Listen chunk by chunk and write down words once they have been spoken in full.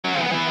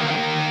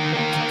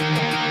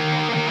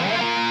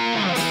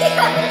Yo,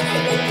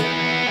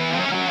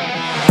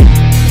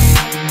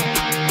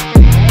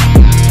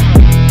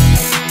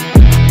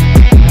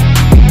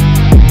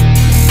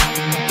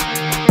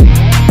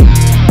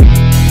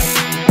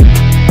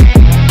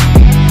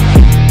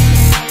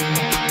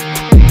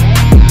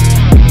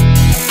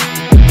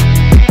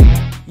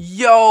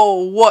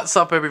 what's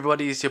up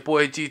everybody, it's your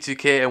boy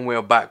G2K and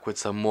we're back with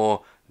some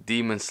more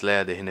Demon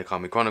Slayer The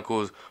Hinokami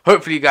Chronicles.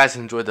 Hopefully you guys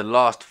enjoyed the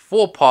last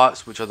 4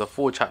 parts, which are the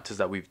 4 chapters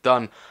that we've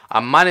done.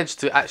 I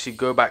managed to actually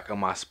go back on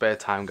my spare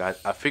time, guys.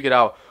 I figured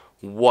out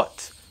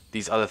what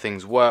these other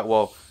things were.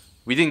 Well,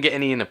 we didn't get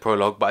any in the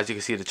prologue, but as you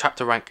can see the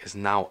chapter rank is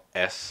now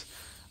S.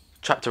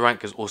 Chapter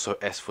rank is also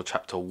S for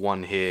chapter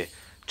 1 here.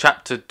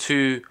 Chapter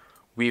 2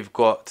 we've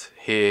got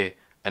here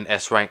an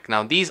S rank.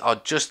 Now these are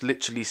just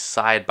literally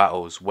side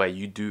battles where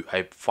you do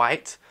a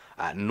fight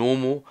at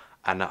normal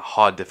and at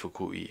hard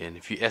difficulty, and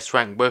if you S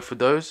rank both of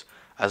those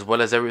as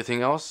well as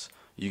everything else,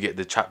 you get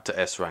the chapter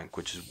S rank,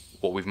 which is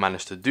what we've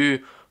managed to do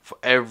for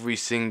every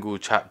single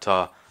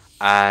chapter.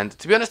 And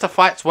to be honest, the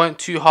fights weren't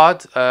too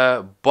hard,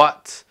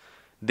 but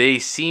they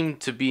seem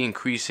to be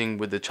increasing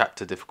with the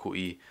chapter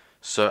difficulty,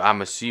 so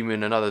I'm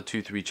assuming another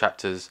 2-3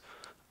 chapters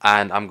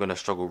and I'm gonna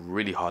struggle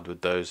really hard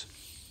with those.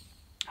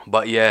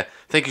 But yeah,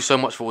 thank you so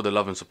much for all the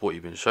love and support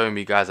you've been showing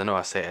me, guys. I know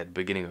I say it at the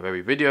beginning of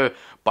every video,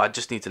 but I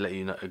just need to let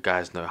you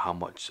guys know how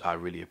much I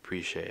really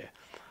appreciate it.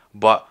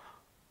 But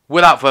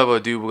without further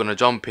ado, we're going to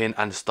jump in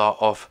and start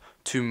off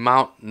to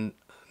Mount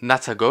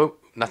Natagumo?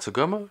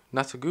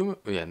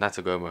 Yeah,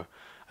 Natagumo.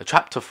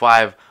 Chapter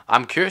 5.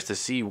 I'm curious to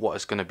see what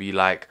it's going to be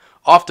like.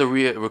 After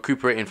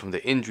recuperating from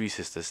the injuries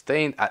he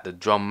sustained at the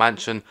Drum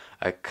Mansion,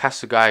 a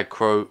Kasugai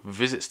Crow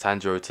visits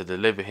Tanjiro to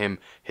deliver him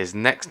his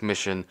next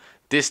mission,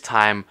 this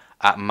time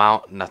at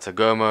Mount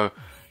Natagumo.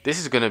 This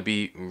is going to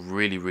be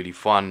really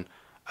fun.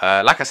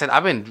 Like I said,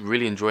 I've been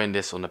really enjoying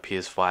this on the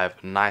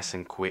PS5. Nice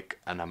and quick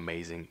and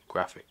amazing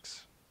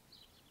graphics.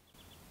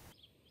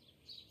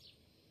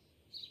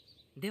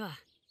 では、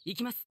行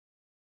きます。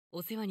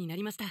お世話にな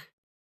りました。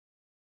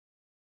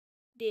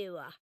で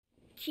は、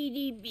キ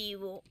リビ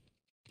を。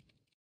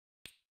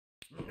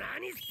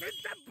何してん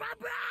だバ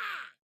バア！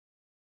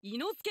伊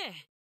之助、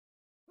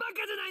バカ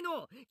じゃない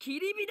の！キ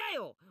リビだ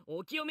よ！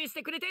お清めし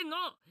てくれてんの！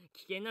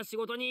危険な仕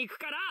事に行く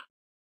から！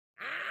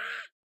ああ！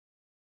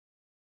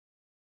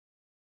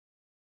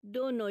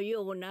どの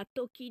ような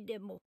時で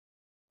も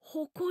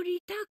誇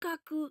り高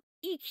く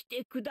生き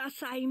てくだ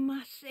さい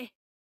ませ。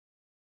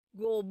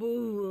ご武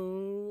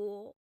運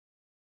を。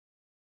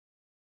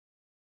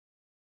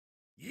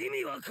意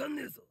味わかん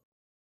ねえぞ。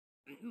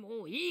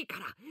もういいか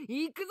ら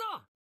行くぞ。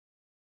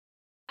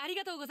あり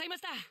がとうございま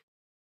した。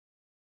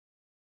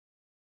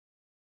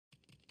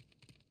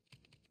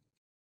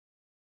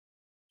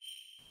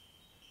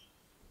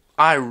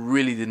I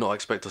really did not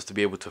expect us to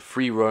be able to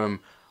free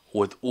roam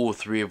with all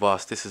 3 of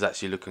us. This is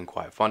actually looking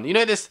quite fun. You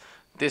know, this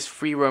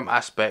free roam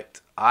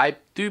aspect, I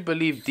do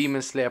believe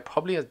Demon Slayer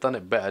probably has done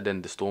it better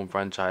than the Storm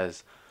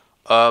franchise.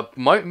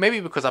 Maybe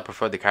because I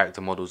prefer the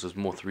character models as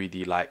more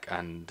 3D like,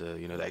 and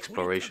you know, the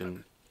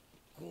exploration.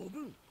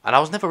 And I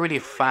was never really a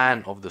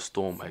fan of the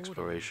Storm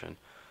exploration.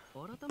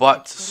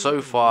 But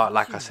so far,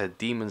 like I said,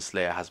 Demon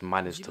Slayer has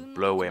managed to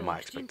blow away my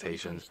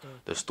expectations.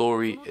 The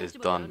story is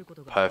done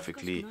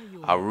perfectly.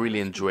 I really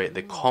enjoy it.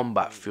 The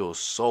combat feels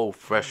so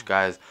fresh,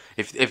 guys.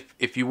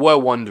 If you were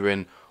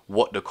wondering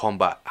what the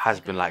combat has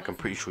been like, I'm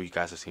pretty sure you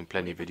guys have seen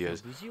plenty of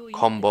videos.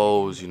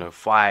 Combos, you know,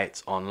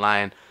 fights,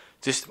 online.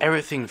 Just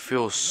everything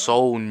feels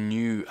so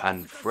new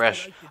and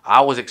fresh.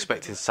 I was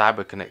expecting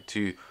CyberConnect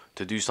 2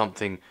 to do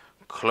something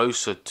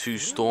closer to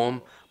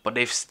Storm, but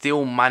they've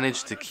still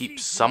managed to keep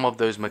some of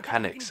those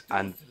mechanics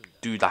and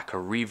do like a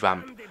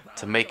revamp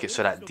to make it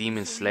so that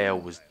Demon Slayer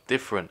was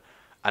different.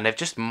 And they've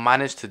just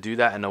managed to do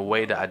that in a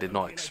way that I did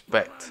not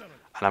expect.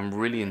 And I'm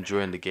really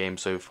enjoying the game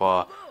so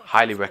far.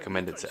 Highly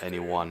recommend it to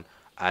anyone.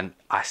 And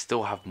I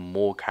still have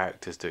more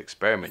characters to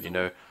experiment, you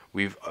know.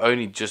 We've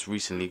only just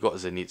recently got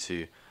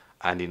Zenitsu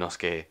and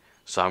Inosuke.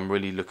 So I'm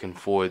really looking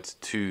forward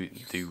to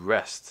the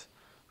rest.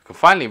 We can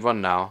finally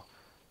run now.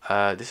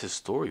 This is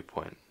story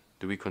point.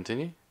 Do we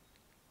continue?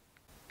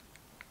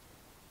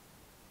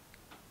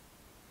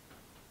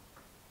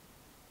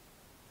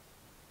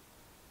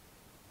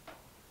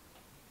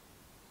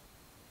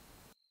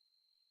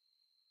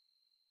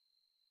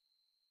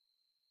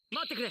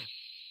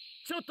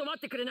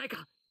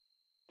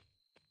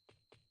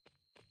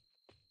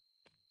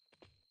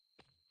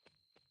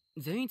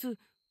 Zenitsu,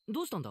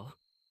 どうしたんだ？怖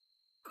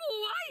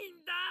い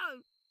んだ！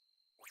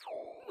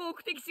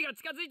目的地が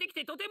近づいてき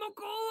てとても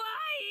怖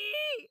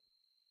い！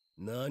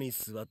何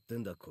座って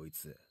んだこい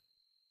つ。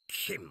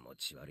気持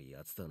ち悪い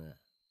やつだな。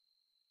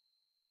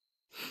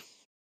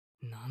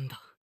なん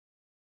だ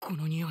こ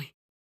の匂い。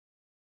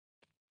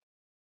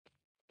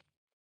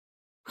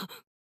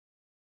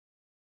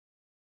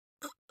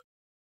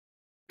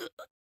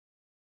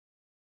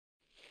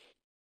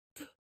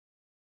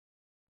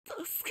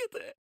助け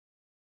て。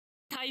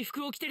大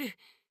服を着てる。鬼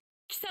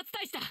殺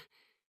大使だ。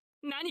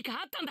何か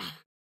あったんだ。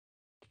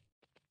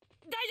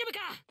大丈夫か？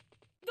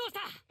どうし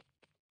た？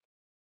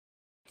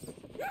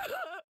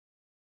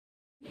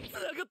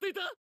ってい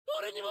た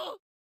俺にも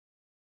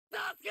助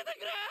けて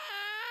くれ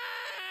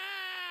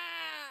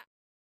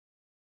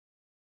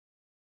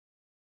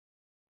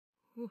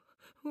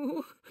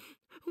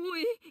お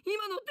い、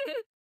今のって。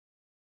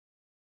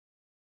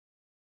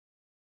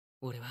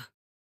俺は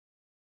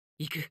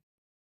行く。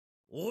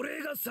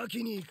俺が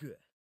先に行く。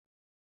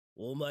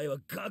お前は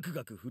ガク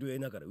ガク震え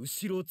ながら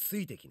後ろをつ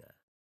いてきな。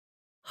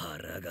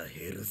腹が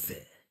減る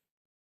ぜ。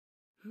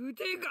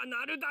腕が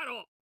鳴るだ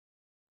ろ。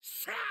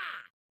さあ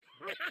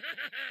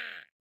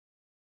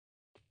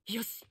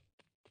よし。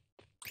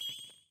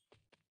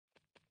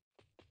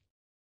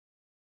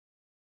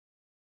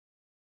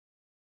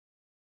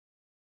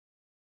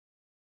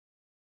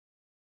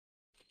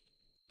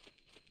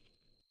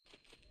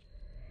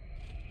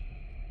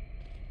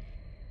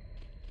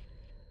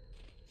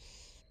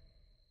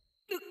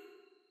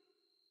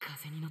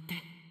風に乗って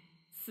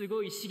す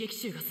ごい刺激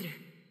臭がする。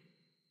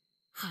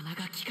鼻が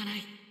効かな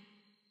い。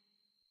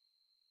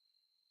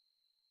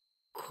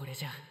これ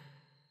じゃ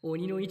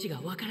鬼の位置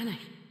がわからない。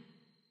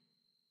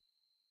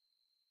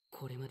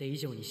これまで以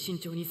上に慎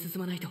重に進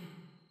まないと。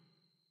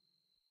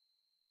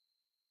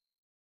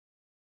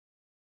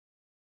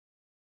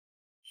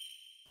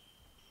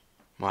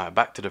Right,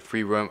 back to the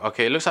free roam.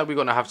 Okay, it looks like we're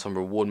going to have some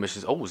reward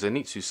missions. Oh,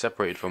 Zenitsu's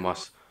separated from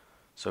us.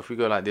 So if we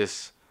go like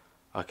this,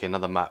 okay,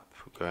 another map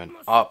going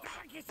up.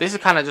 This is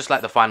kind of just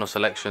like the final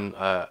selection,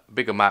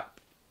 bigger map.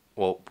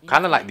 Well,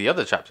 kind of like the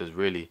other chapters,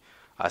 really.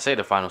 I say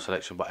the final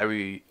selection, but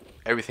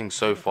everything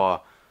so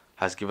far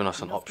has given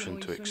us an option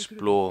to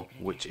explore,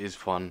 which is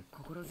fun.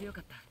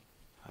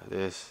 Like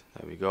this,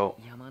 there we go.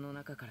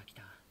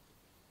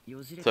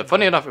 So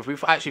funny enough, if we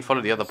actually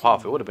followed the other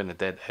path, it would have been a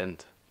dead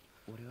end.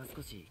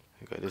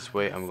 We go this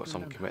way, and we've got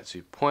some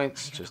Kimetsu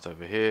points just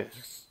over here.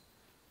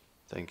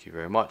 Thank you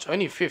very much.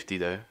 Only 50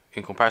 though,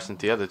 in comparison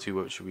to the other two,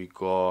 which we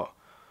got.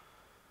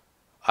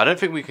 I don't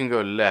think we can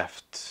go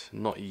left,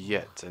 not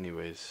yet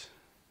anyways.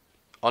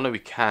 Oh no, we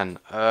can.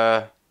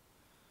 Let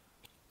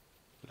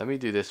me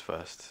do this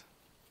first.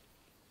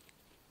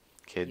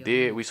 Okay,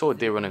 deer. We saw a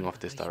deer running off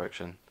this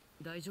direction.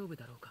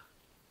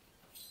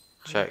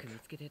 Check.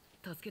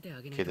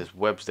 Okay, there's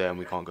webs there and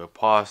we can't go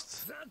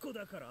past.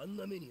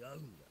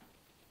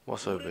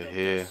 What's over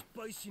here?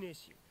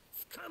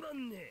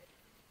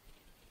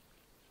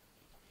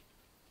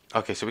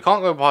 Okay, so we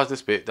can't go past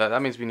this bit.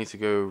 That means we need to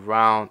go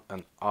round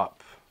and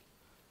up.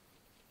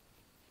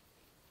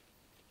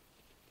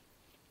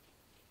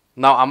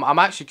 Now, I'm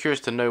actually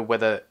curious to know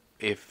whether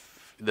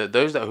if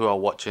those who are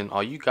watching,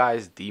 are you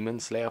guys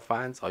Demon Slayer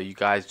fans? Are you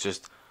guys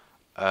just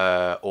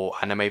or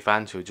anime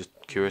fans who are just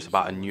curious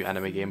about a new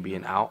anime game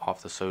being out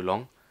after so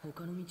long?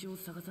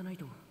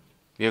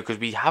 Yeah, because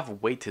we have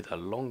waited a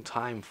long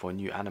time for a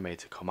new anime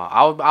to come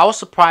out. I was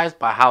surprised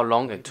by how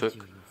long it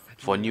took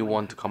for a new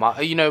one to come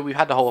out. You know, we've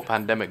had the whole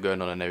pandemic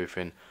going on and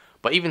everything.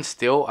 But even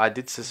still, I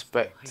did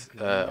suspect,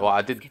 or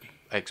I did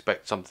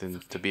expect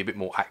something to be a bit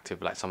more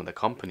active like some of the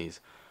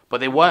companies. But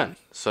they weren't.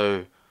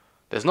 So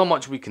there's not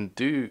much we can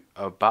do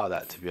about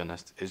that, to be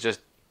honest. It's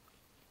just,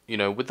 you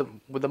know, with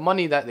the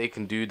money that they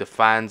can do, the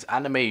fans,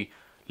 anime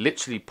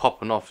literally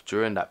popping off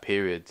during that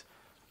period,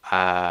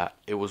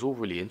 it was all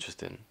really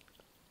interesting.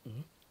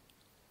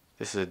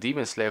 This is a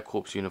Demon Slayer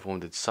Corps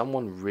uniform. Did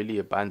someone really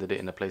abandon it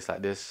in a place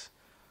like this?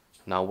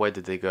 Now, where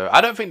did they go?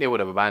 I don't think they would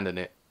have abandoned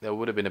it. That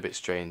would have been a bit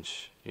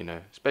strange, you know,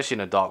 especially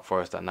in a dark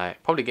forest at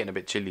night. Probably getting a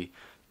bit chilly.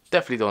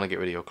 Definitely don't want to get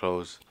rid of your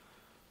clothes.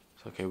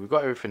 So, okay, we've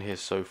got everything here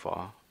so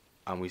far.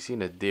 And we've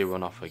seen a deer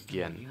run off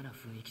again.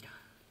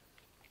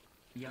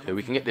 Okay,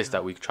 we can get this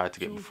that we tried to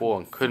get before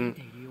and couldn't.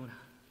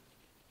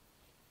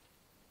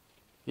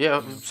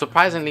 Yeah,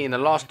 surprisingly, in the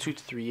last 2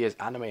 to 3 years,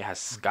 anime has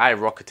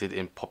skyrocketed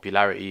in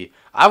popularity.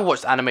 I've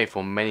watched anime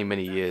for many,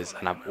 many years,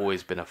 and I've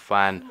always been a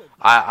fan.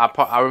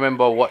 I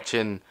remember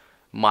watching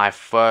my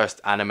first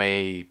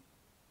anime.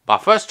 My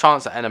first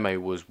chance at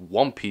anime was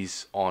One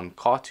Piece on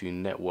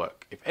Cartoon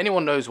Network. If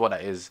anyone knows what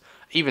that is,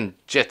 even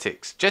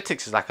Jetix.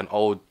 Jetix is like an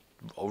old,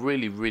 a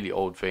really, really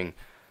old thing.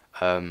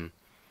 There's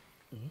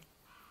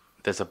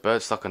a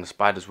bird stuck on a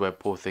spider's web.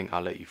 Poor thing,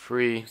 I'll let you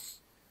free.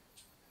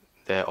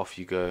 There, off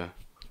you go.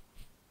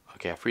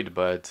 Okay, I freed the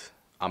bird.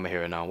 I'm a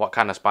hero now. What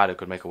kind of spider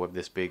could make a web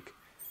this big?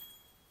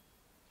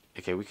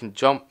 Okay, we can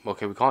jump.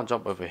 Okay, we can't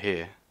jump over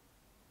here.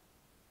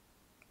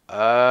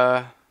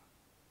 Can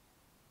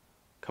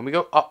we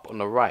go up on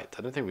the right?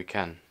 I don't think we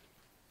can.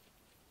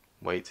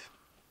 Wait.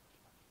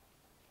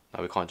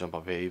 No, we can't jump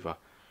up here either.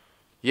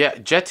 Yeah,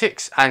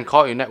 Jetix and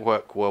Cartoon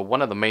Network were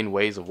one of the main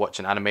ways of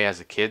watching anime as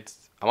a kid.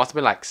 I must have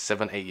been like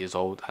 7, 8 years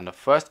old, and the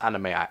first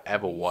anime I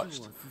ever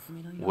watched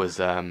was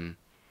okay,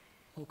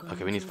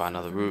 we need to find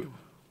another route.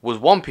 Was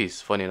One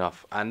Piece, funny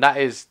enough, and that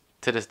is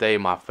to this day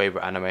my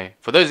favorite anime.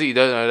 For those of you who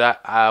don't know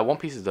that, One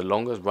Piece is the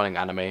longest running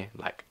anime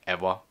like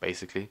ever,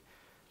 basically.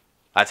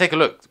 Take a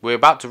look. We're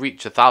about to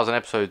reach 1,000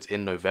 episodes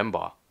in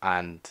November,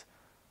 and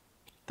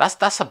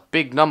that's a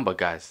big number,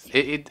 guys.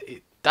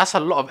 That's a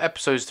lot of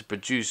episodes to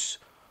produce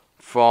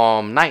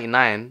from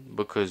 99,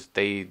 because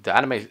the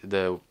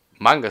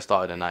manga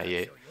started in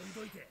 98,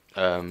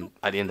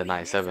 at the end of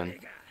 97,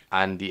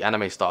 and the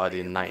anime started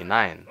in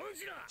 99.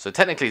 So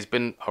technically it's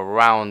been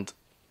around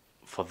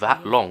for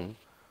that long.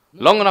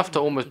 Long enough to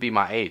almost be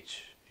my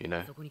age, you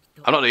know.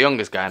 I'm not the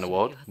youngest guy in the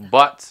world,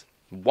 but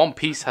One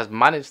Piece has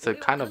managed to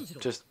kind of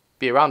just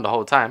be around the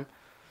whole time.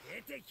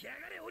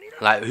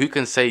 Like, who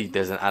can say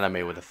there's an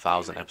anime with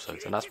 1,000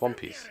 episodes? And that's One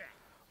Piece.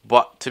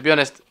 But to be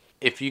honest,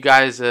 if you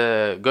guys,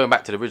 going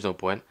back to the original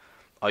point,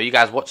 are you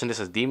guys watching this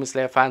as Demon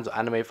Slayer fans or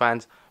anime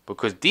fans?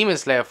 Because Demon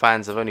Slayer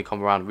fans have only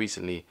come around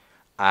recently,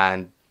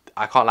 and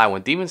I can't lie,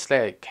 when Demon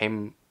Slayer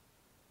came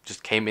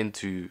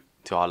into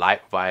our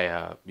life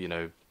via, you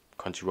know,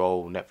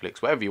 Crunchyroll,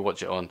 Netflix, wherever you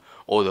watch it on,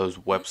 all those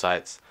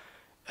websites,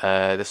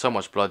 there's so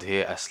much blood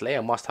here. A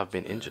Slayer must have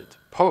been injured.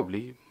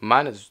 Probably.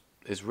 Man is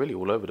really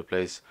all over the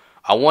place.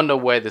 I wonder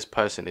where this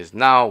person is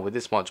now. With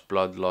this much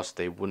blood lost,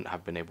 they wouldn't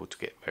have been able to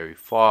get very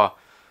far.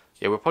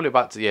 Yeah, we're probably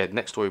about to... Yeah,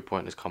 next story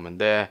point is coming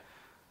there.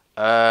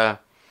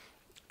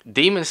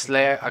 Demon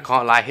Slayer, I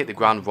can't lie, hit the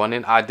ground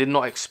running. I did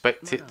not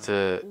expect it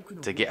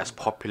to get as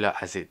popular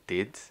as it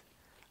did.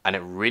 And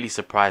it really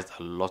surprised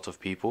a lot of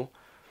people.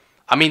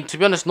 I mean, to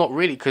be honest, not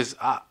really, because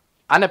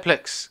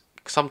Aniplex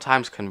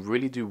sometimes can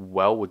really do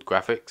well with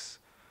graphics.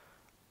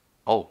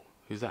 Oh,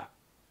 who's that?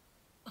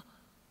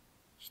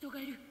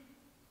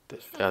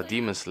 There are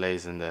Demon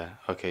Slayers in there.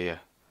 Okay, yeah.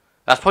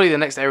 That's probably the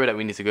next area that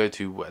we need to go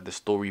to, where the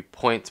story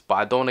points. But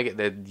I don't want to get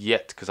there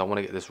yet, because I want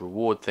to get this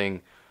reward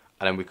thing.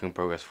 And then we can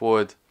progress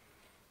forward.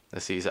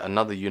 Let's see, is it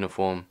another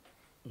uniform?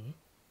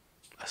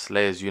 A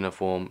Slayer's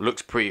uniform.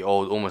 Looks pretty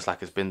old, almost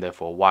like it's been there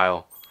for a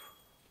while.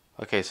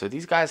 Okay, so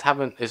these guys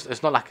haven't...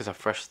 It's not like it's a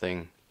fresh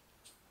thing.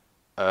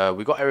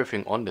 We got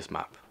everything on this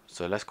map.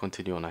 So let's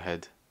continue on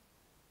ahead.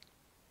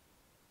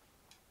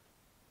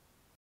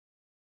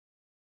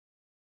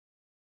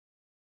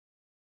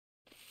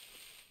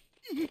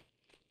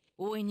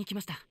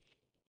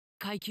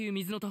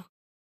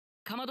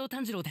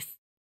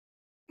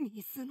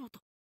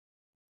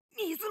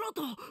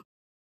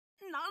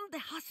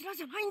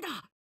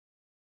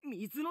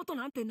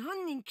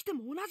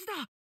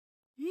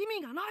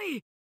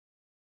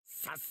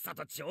さっさ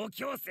と状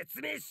況を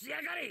説明し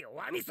やがれよ、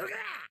ワミソが。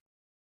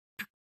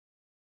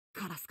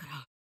カラスか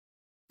ら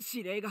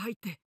指令が入っ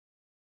て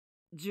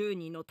10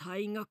人の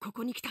隊員がこ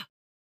こに来た。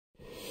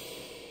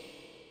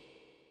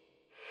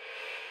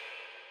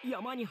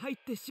山に入っ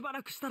てしば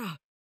らくしたら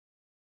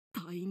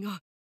隊員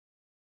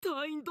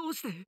同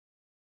士で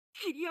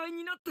切り合い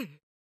になって。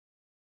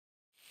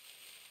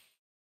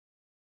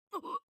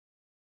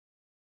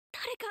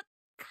誰か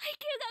階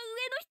級が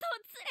上の人を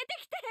連れて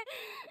きて、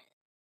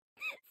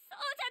そう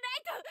じゃな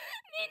いと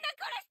みんな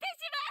殺して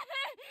しま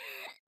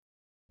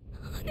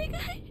う。お願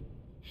い、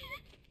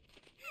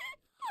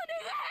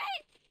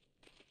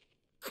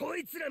こ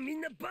いつらみ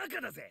んなバカ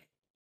だぜ。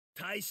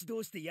大使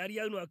同士でやり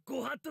合うのは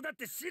ご法度だっ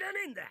て知らね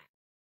えんだ。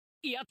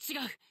いや違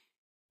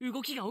う、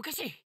動きがおか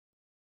しい。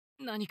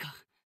何か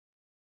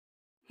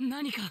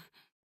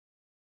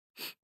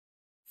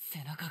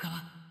背中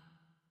側、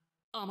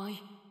甘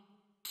い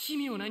奇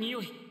妙な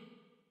匂い。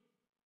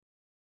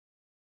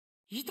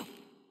糸、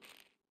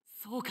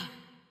そうか。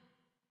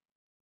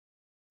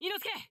猪之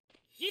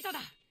助、糸だ。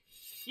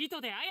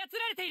糸で操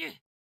られている。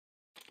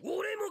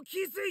俺も気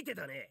づいて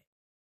たね。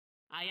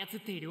操っ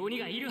ている鬼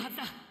がいるはず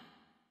だ。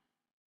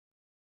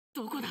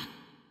どこだ。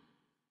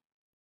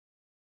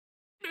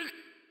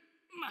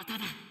また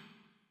だ。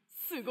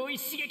すごい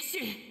刺激臭。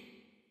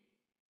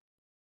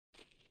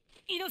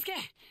猪之助、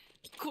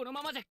この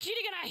ままじゃキ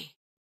リがない。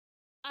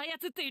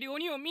操っている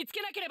鬼を見つ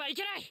けなければい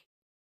けない。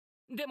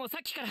でもさ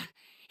っきから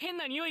変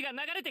な匂いが流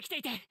れてきて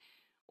いて、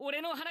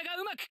俺の鼻が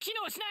うまく機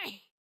能しな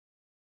い。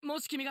も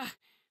し君が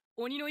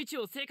鬼の位置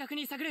を正確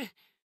に探る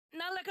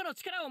何らかの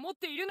力を持っ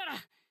ているなら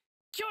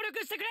協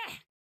力してくれ。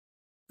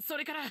そ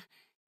れから村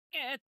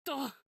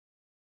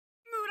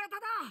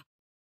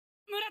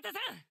田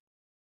だ。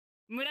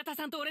村田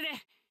さんと俺で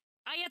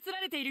操ら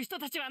れている人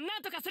たちは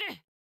何とかする。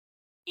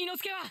猪之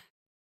助は。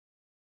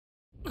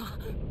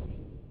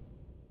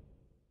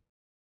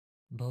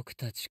僕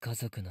たち家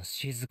族の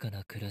静か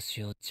な暮ら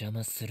しを邪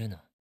魔する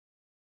な。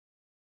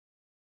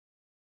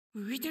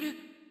浮いてる。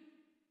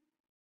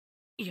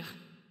いや、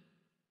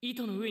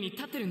糸の上に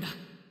立ってるんだ。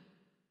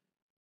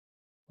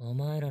お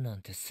前らな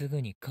んてす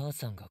ぐに母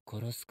さんが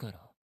殺すか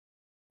ら。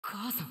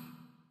母さん。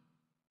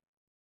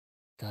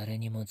誰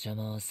にも邪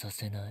魔はさ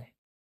せない。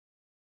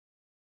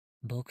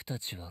僕た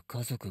ちは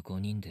家族5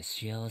人で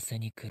幸せ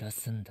に暮ら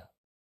すんだ。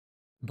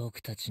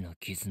僕たちの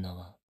絆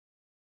は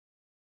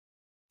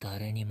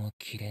誰にも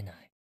切れな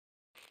い。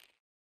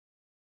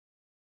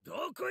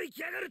どこ行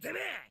きやがるてめ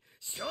え。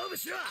勝負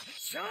しろ、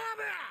勝負。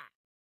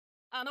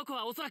あの子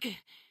はおそらく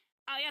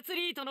操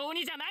り糸の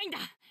鬼じゃないんだ。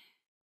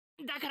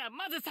だから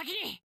まず先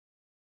に。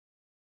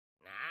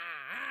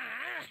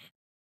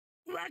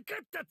分か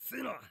ったっつ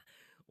うの。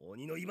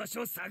鬼の居場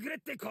所を探れっ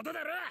てこと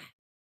だろ。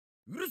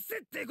うるせ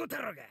ってこた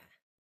ろが。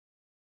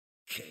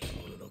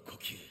獣の呼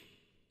吸、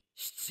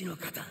七の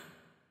型、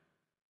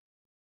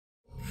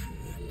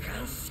空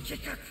間色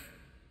覚。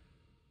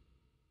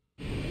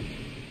見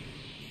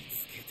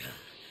つけた。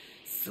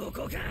そ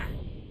こか。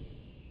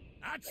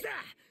あっちだ。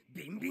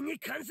ビンビンに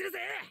感じるぜ。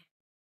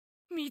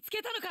見つ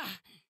けたのか。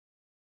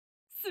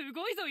す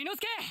ごいぞ伊之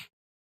助。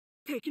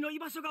敵の居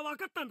場所が分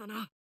かったんだ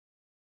な。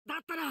だ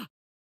ったら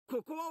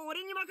ここは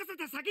俺に任せ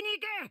て先に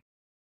行け。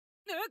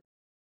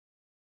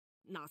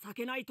情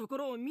けないとこ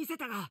ろを見せ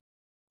たが、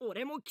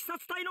俺も鬼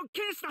殺隊の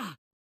剣士だ。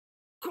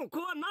こ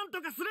こは何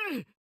とかす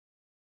る。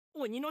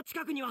鬼の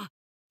近くには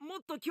もっ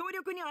と強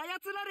力に操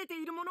られ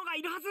ている者が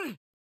いるはず。二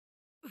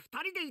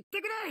人で行っ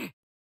てくれ。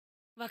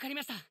わかり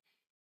ました。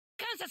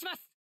感謝しま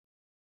す。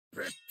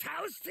ぶっ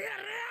倒してやる。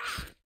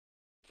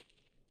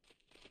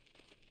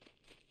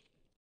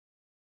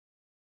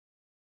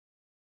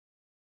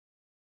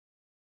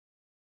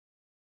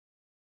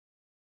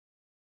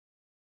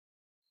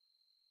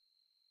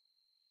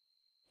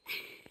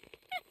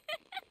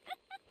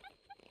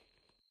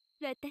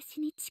私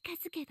に近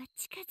づけば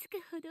近づ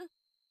くほど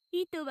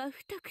糸は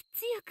太く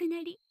強く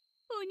なり、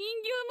お人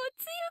形も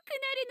強く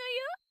なる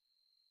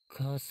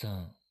のよ。母さ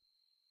ん、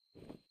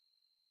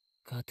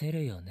勝て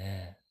るよ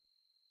ね。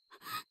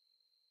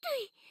ル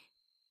イ、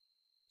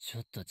ち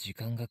ょっと時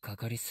間がか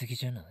かりすぎ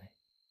じゃない？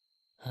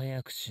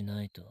早くし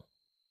ないと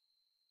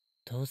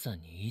父さん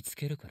に言いつ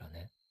けるから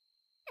ね。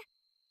大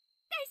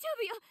丈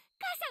夫よ。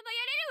母さんもや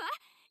れるわ。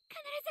必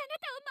ずあな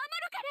たを守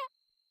るから。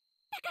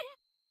だから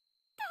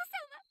父さ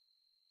ん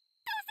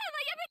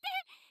はやめて。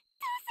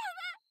父さ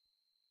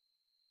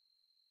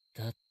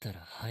んは。だったら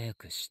早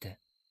くして。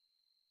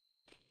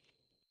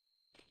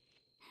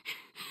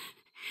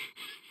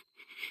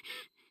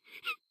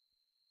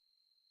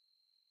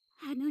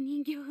あの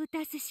人形を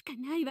出すしか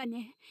ないわ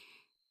ね。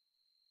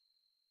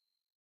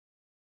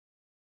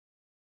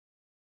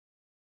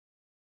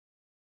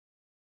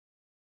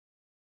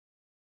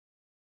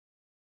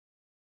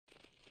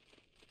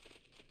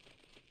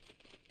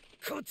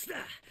こっち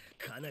だ。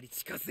かなり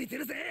近づいて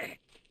るぜ。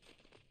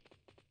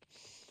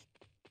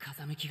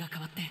風向きが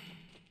変わって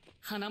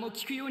鼻も効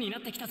くようにな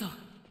ってきたぞ。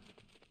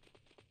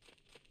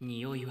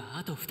匂いは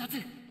あと2つ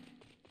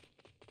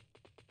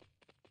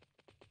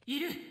い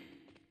る。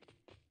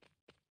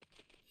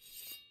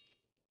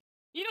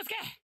伊之助、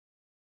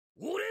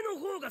俺の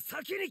方が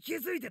先に気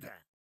づいてた。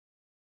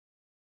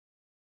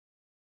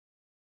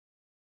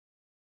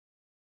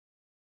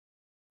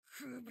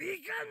首がね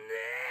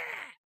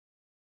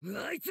え。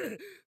あいつ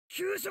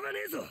急所がね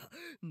えぞ。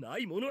な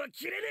いものは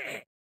切れね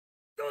え。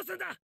どうすん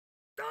だ。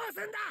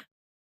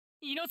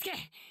伊之助、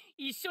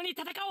一緒に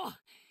戦おう。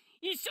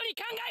一緒に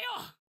考え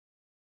よ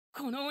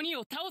う。この鬼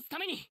を倒すた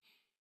めに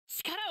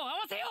力を合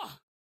わせよう。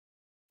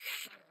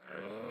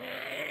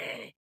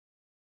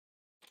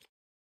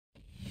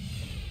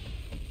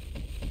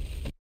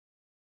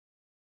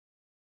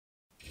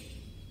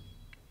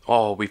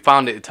Oh, we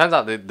found it. It turns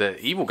out the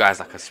evil guy's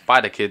like a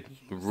spider kid,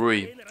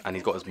 Rui, and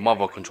he's got his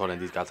mother controlling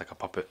these guys like a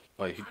puppet.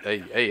 Oh,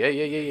 hey,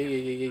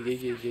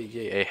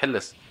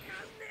 headless.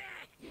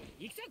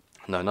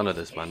 No, none of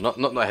this, man. Not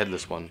the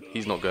headless one.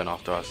 He's not going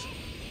after us.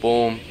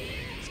 Boom.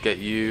 Let's get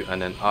you,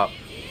 and then up.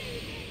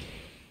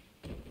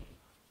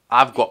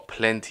 I've got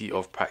plenty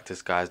of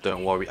practice, guys.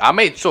 Don't worry. I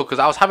made sure because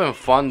I was having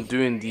fun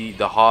doing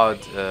the hard,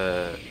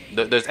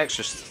 those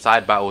extra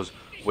side battles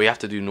where you have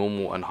to do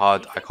normal and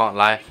hard. I can't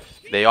lie.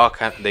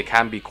 They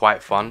can be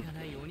quite fun.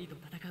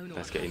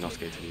 Let's get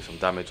Inosuke to do some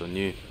damage on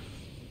you.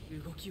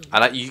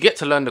 And you get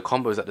to learn the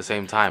combos at the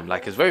same time.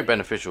 Like, it's very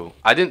beneficial.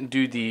 I didn't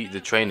do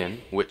the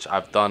training, which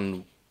I've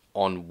done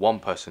on one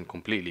person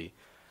completely.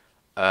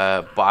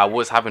 But I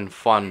was having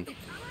fun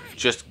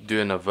just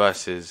doing the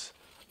verses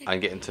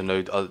and getting to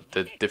know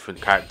the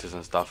different characters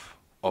and stuff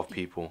of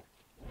people.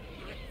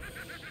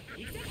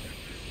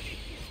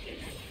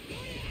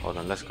 Hold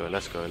on, let's go.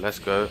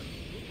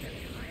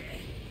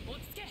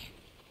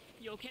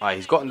 Alright,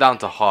 he's gotten down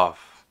to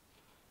half.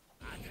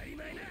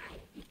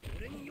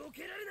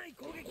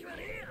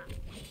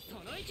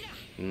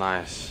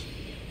 Nice.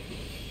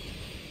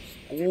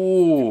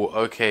 Ooh,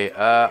 okay.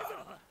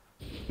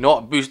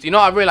 Not boost. You know,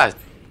 I realized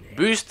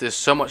boost is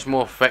so much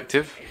more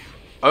effective,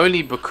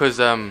 only because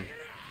oh,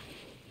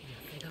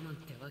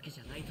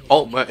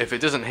 if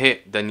it doesn't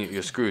hit, then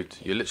you're screwed.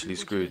 You're literally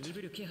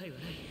screwed.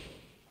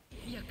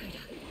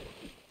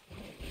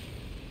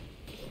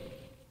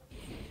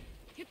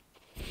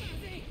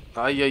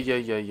 Yeah.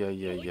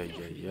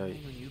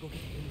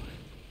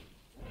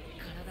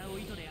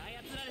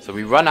 So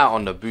we run out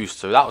on the boost,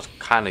 so that was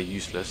kind of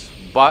useless,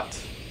 but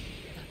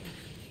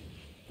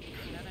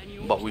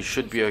we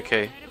should be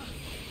okay.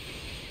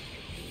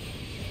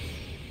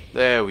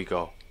 There we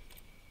go.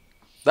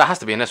 That has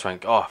to be an S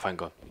rank. Oh, thank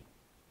God.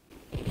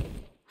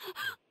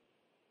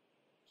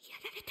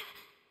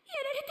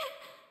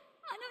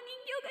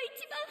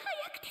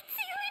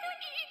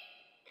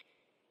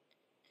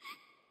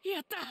 や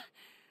った、倒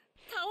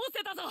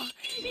せたぞ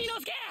伊之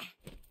助。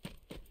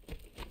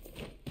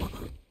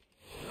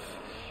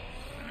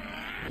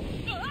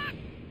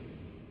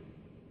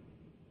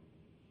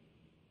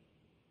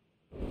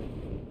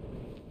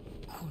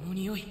この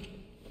匂い、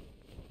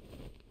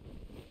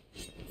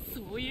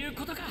そういう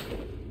ことか。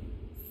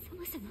そ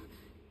もそも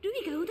ル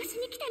イが脅し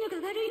に来たの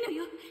が悪いの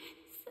よ。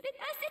それで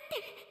焦っ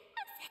て。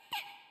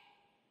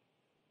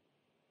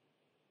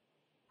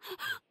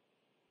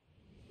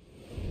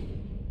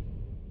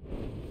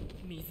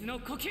水の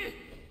呼吸。殺される、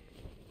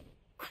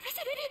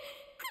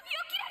首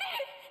を切られ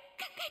る。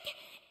考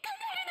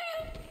える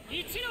の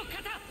よ。一の型。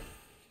で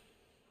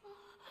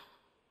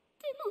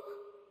も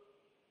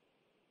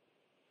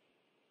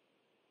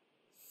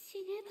死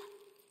ねば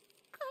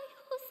解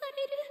放さ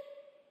れる。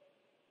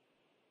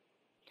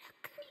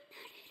楽にな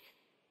れ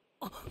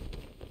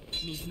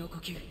る。水の呼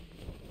吸。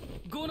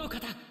5の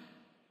型。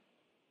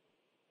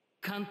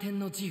寒天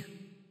の自由。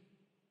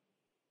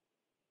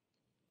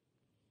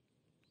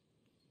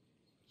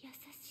優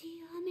し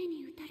い雨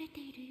に打たれて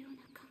いるような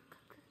感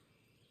覚。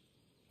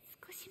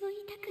少しも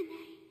痛くな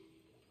い、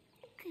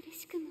苦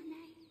しくもない。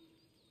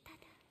ただ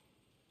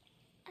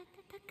暖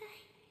かい。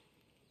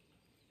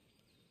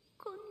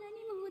こんな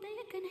にも穏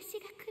やかな死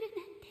が来る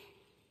なんて。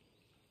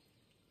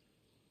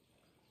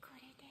こ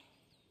れで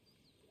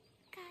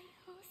解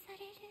放さ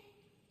れる。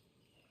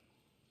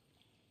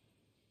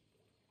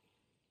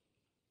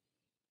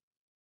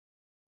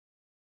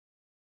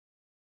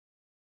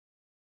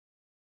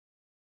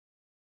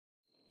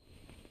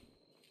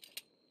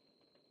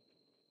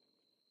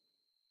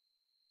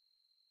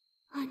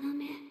あの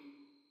目、優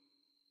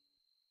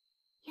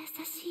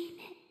しい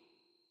目、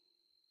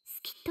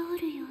透き通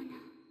るような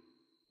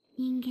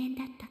人間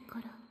だった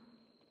頃、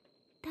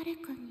誰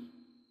かに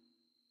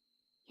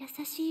優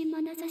しい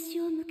眼差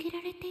しを向け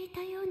られてい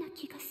たような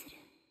気がする。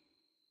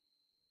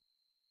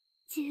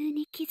十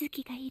二気づ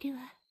きがいる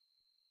わ。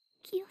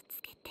気をつ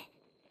けて。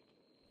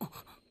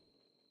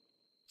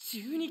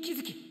十二気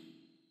づき。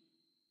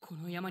こ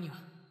の山には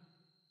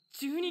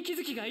十二気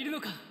づきがいるの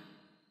か。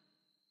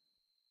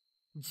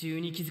十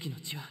二気づきの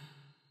血は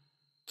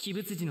鬼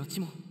物児の血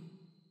も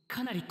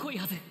かなり濃い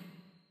はず。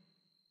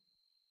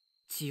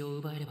血を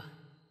奪えれば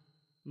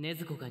禰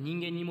豆子が人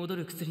間に戻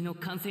る薬の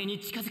完成に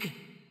近づく。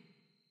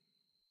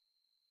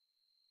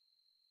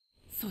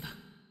そうだ、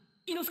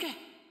伊之助。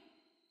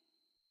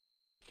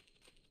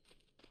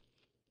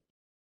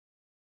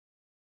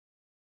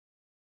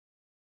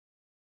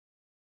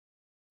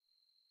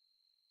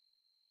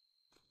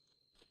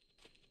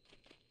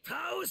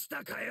倒し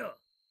たかよ。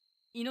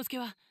伊之助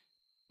は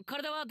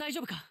体は大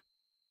丈夫か。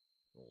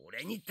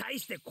俺に対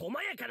して細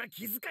やかな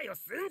気遣いを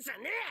すんじゃ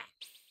ね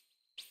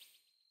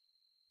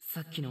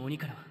さっきの鬼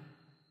からは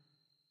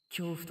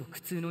恐怖と苦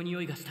痛の匂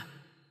いがした。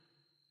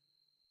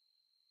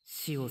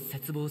死を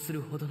切望す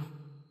るほどの。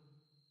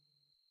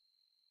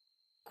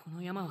こ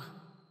の山は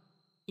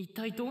一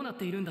体どうなっ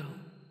ているんだろう。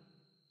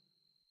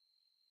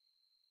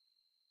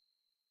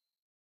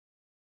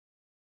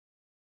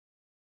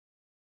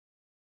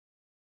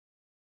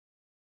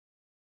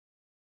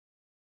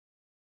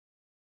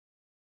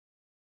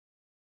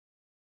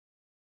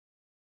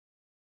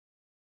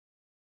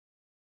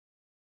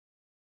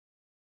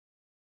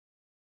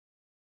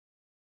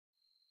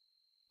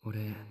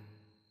俺、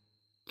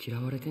嫌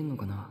われてんの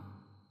かな。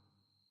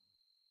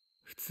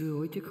普通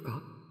置いてく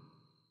か、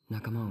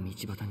仲間を道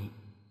端に。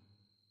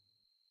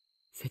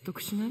説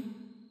得しない？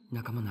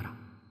仲間なら。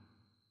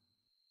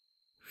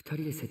二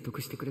人で説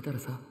得してくれたら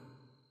さ、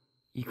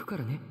行くか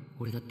らね、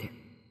俺だって。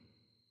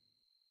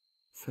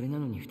それな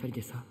のに二人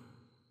でさ、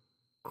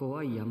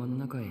怖い山の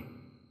中へ、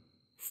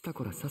スタ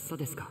コラさっさ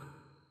ですか。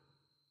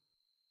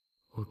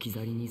置き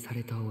去りにさ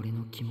れた俺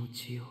の気持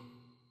ちよ。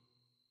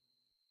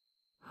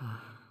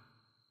はあ、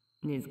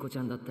禰豆子ち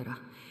ゃんだったら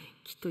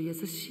きっと優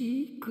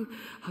しく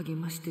励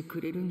まして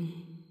くれる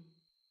に。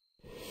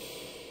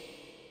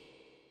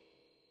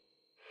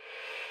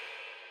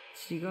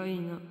違い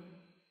な。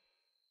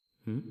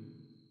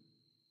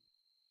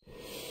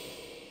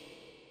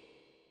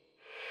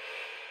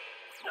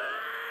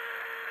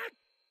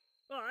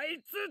あい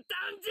つ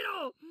炭治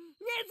郎、禰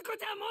豆子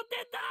ちゃん持って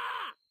った。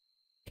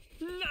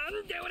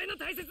なんで俺の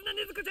大切な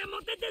禰豆子ちゃん持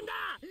ってってんだ。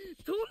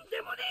とん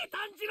でもねえ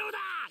炭治郎だ。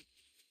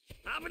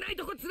危ない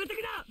とこ連れて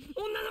くな、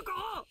女の子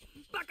を。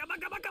バカバ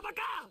カバカバ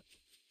カ。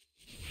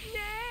禰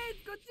豆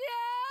子ち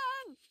ゃ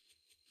ん。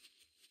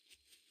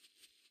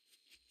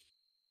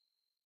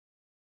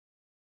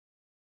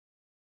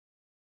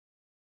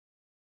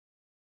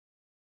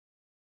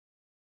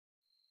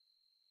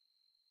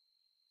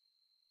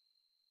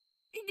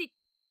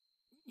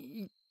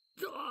いっ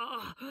た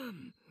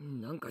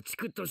なんかチ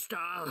クッとした。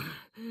なん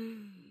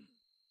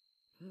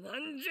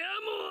じゃ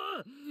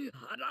もう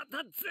腹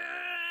立つ。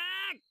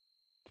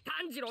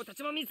炭治郎た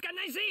ちも見つかん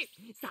ないし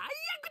最悪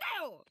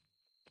だよ。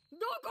ど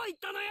こ行っ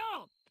たの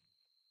よ。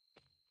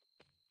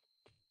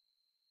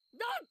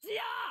どっち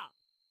よ。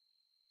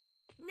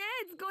禰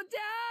豆子ち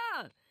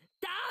ゃん。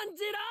炭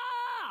治郎。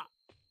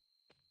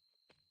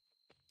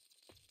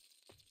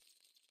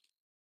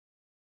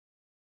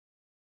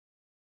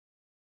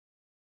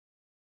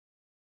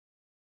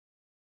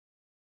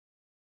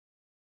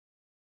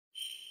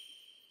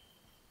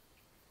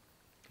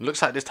Looks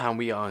like this time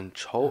we are in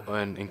control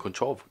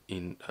of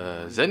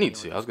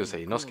Zenitsu. I was going to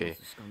say Inosuke.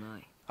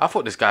 I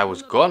thought this guy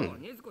was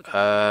gone.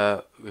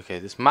 Okay,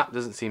 this map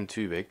doesn't seem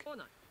too big. But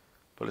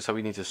looks like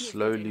we need to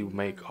slowly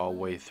make our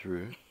way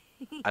through.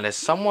 And there's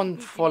someone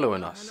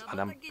following us.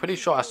 And I'm pretty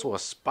sure I saw a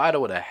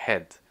spider with a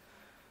head.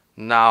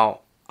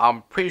 Now,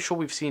 I'm pretty sure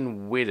we've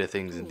seen weirder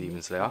things in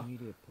Demon Slayer.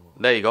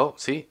 There you go.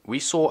 See, we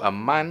saw a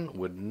man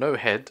with no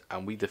head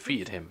and we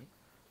defeated him.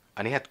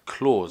 And he had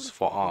claws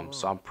for arms.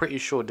 So I'm pretty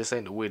sure this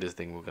ain't the weirdest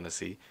thing we're going to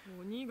see.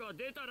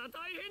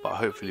 But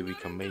hopefully we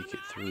can make it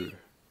through.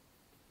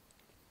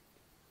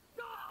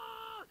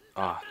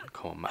 Ah,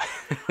 come on, man.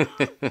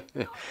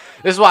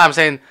 This is why I'm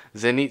saying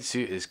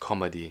Zenitsu is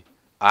comedy.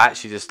 I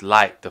actually just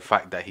like the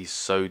fact that he's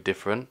so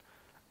different.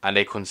 And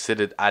they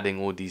considered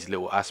adding all these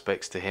little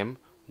aspects to him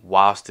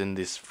whilst in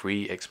this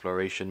free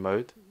exploration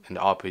mode in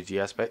the RPG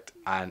aspect.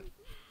 And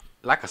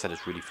like I said,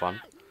 it's really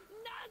fun.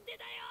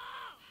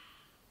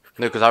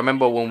 No, because I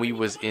remember when we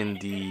was in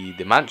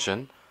the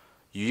mansion,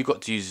 you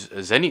got to use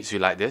Zenitsu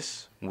like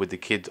this with the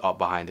kid up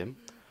behind him.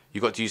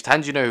 You got to use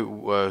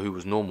Tanjiro, who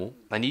was normal,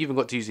 and you even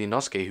got to use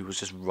Inosuke, who was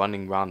just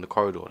running around the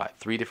corridor, like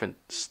 3 different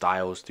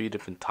styles, 3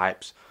 different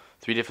types,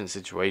 3 different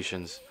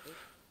situations.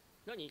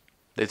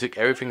 They took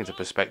everything into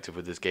perspective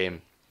with this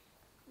game,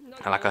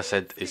 and like I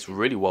said, it's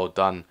really well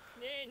done.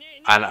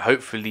 And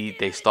hopefully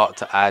they start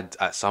to add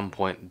at some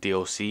point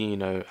DLC. You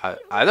know,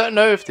 I don't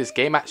know if this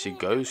game actually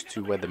goes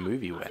to where the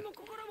movie went,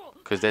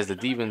 because there's the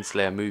Demon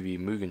Slayer movie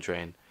Mugen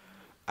Train,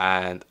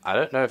 and I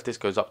don't know if this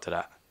goes up to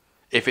that.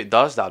 If it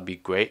does, that would be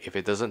great. If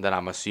it doesn't, then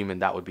I'm assuming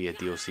that would be a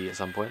DLC at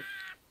some point.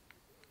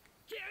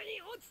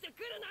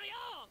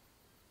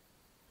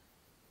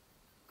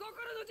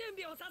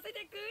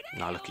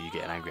 Now look at you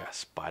getting angry at a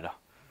spider.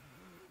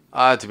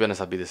 To be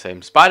honest, I'd be the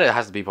same. Spider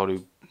has to be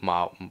probably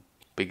my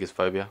biggest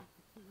phobia.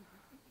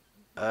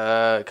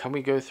 Can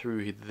we go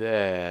through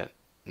there?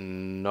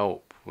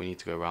 Nope. We need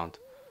to go around.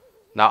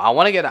 Now, I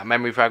want to get that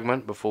memory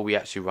fragment before we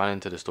actually run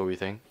into the story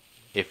thing.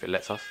 If it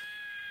lets us.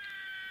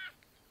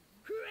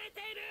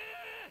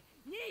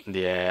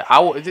 Yeah,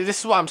 this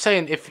is what I'm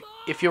saying.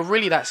 If you're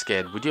really that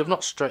scared, would you have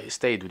not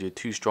stayed with your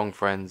 2 strong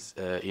friends,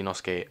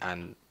 Inosuke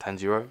and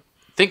Tanjiro?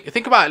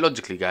 Think about it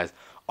logically, guys.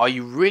 Are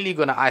you really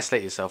gonna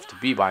isolate yourself to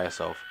be by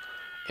yourself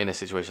in a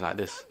situation like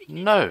this?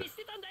 No.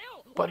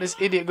 But this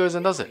idiot goes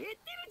and does it.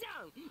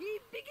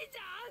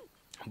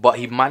 But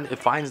he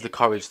finds the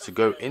courage to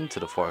go into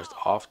the forest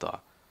after,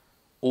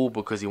 all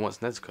because he wants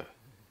Nezuko.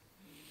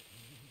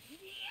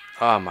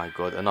 Oh my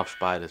god! Enough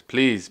spiders,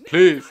 please,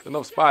 please,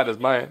 enough spiders,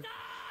 man.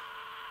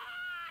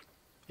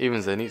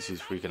 Even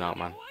Zenitsu's freaking out,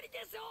 man.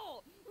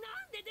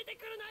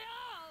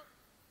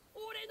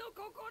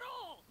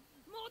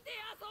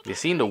 You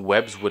seen the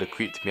webs would have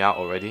creeped me out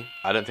already.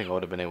 I don't think I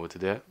would have been able to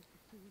do it.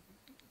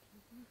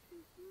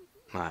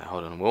 Alright,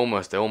 hold on. We're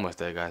almost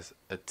there, guys.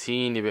 A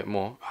teeny bit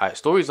more. Alright,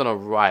 story's on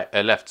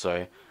the left,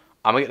 sorry.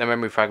 I'm gonna get the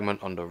memory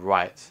fragment on the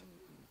right.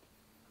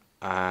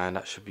 And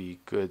that should be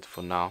good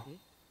for now.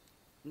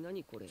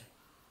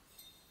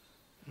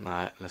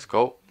 Alright, let's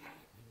go.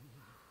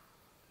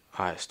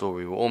 Alright,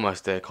 story, we're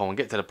almost there. Come on,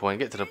 get to the point,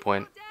 get to the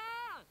point.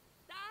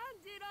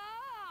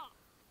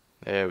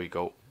 There we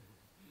go.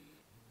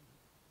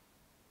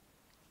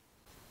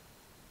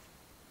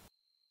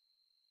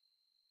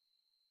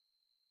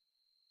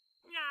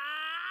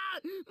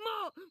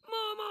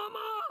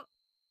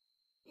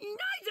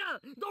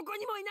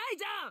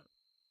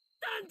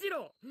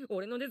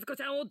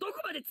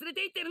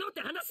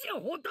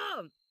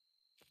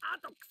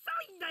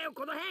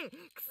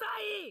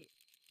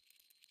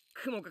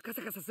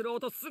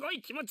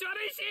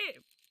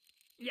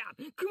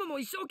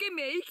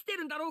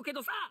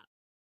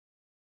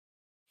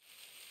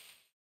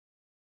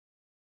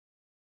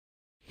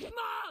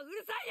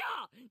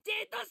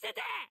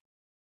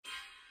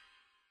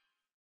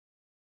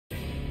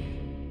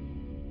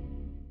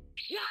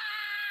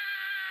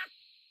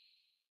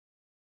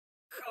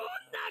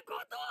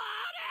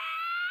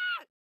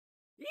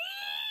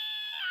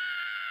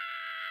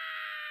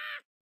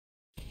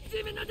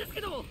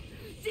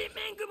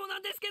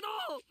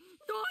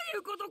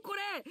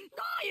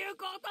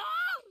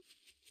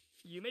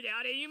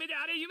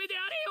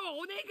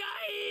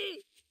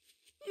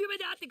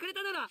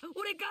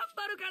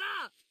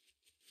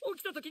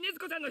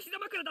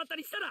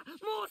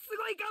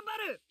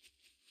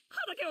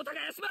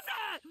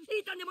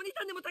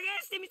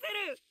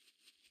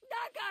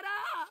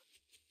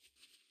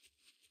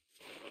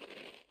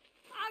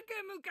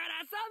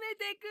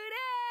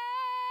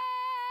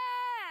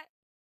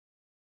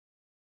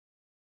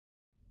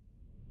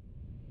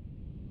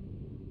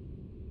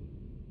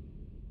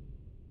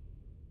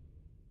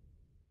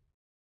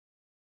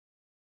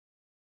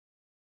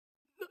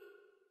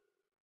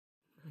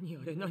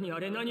何あ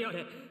れ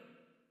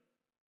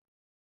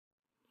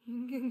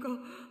人間が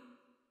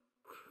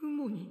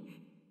雲に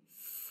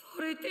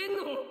されてん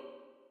の？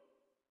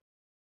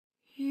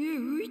家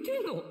浮いて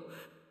んの？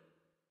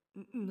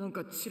なん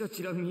かチラ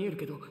チラ見える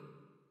けど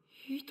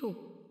糸。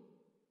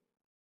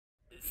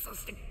そ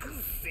してくっ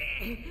せ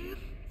え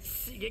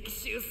刺激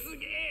臭す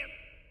げえ。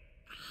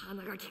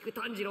鼻が利く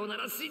炭治郎な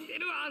ら死んで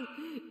るわ。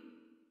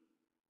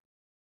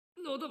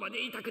喉ま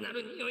で痛くな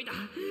る匂いだ。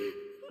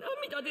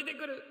涙出て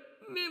くる。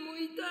目も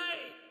痛い。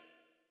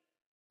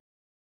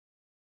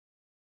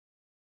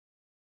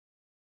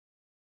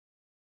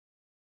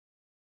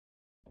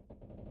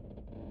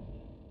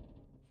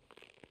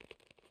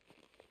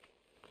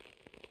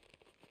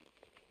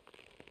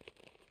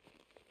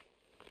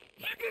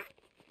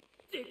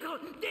でかいわ。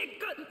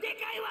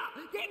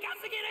でか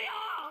すぎるよ。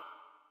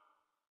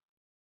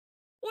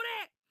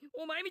俺、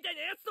お前みたい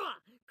なやつとは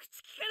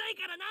口聞かない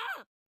からな。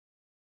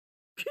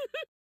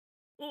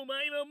お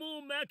前はも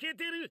う負け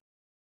てる。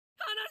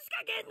話し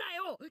かけんな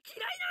よ。嫌い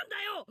なん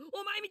だよ、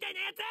お前みたい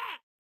なや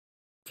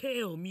つ。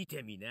手を見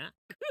てみな。は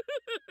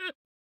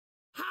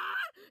あ？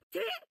手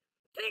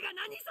が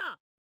何さ。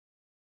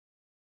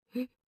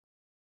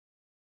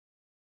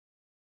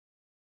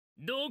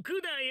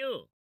毒だ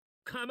よ。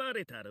噛ま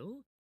れた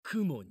ろ、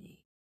雲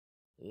に。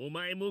お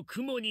前も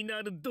雲に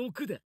なる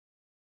毒だ。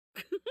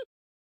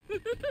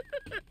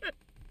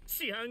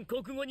四半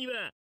国語に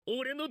は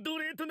俺の奴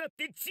隷となっ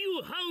て血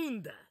を這う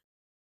んだ。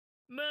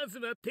まず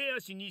は手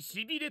足に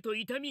しびれと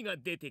痛みが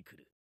出てく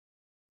る。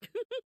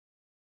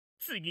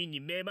次に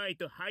めまい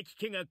と吐き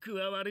気が加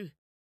わる。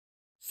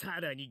さ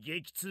らに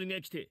激痛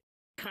が来て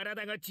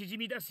体が縮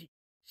み出し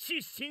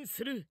失神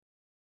する。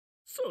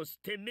そし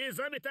て目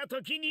覚めた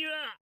時には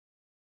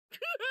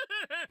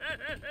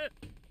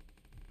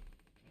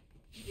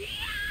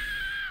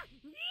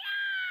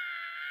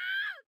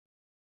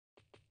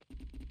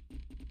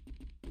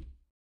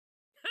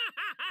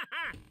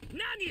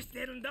何し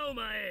てるんだお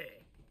前。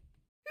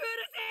うる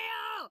せえ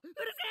よ。うる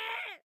せ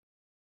え。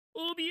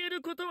怯え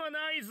ることは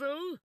ないぞ。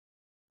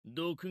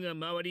毒が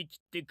回りきっ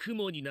て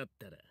雲になっ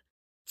たら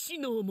知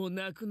能も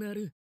なくな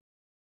る。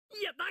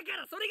いやだか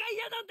らそれが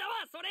嫌なんだ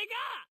わ。それが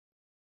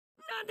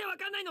なんでわ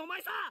かんないのお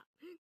前さ。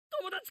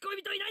友達恋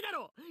人いないだ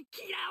ろ。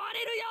嫌われ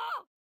るよ。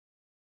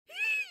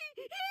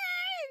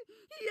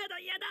やだ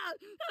やだ。あ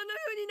んな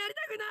風になり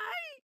たくな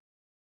い。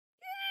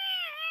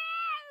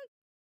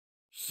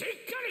しっか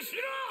りし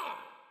ろ。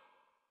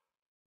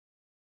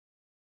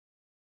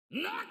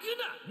泣くな、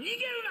逃げ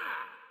るな。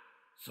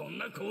そん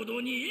な行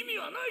動に意味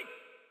はない。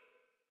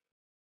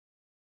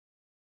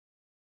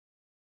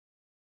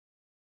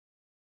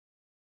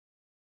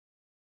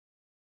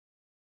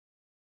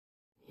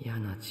嫌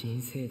な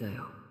人生だ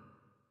よ。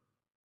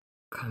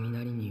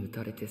雷に打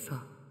たれて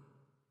さ、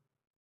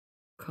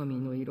髪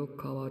の色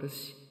変わる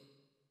し。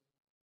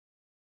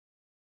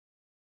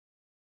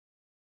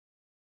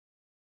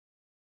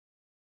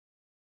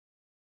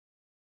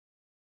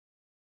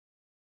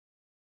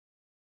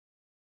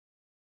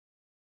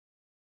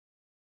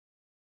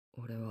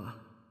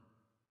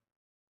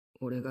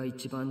俺が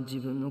一番自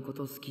分のこ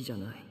と好きじゃ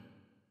ない。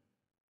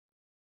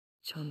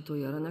ちゃんと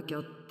やらなきゃ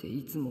って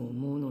いつも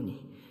思うのに、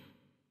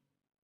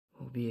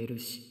怯える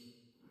し、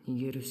逃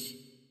げるし、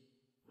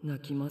泣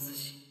きます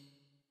し。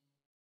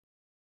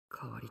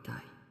変わりたい。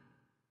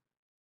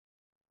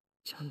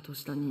ちゃんと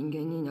した人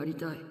間になり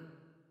たい。でも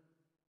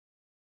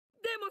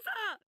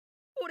さ、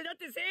俺だっ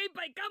て精一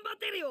杯頑張っ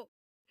てるよ。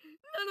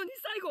なのに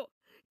最後、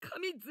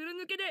髪ずる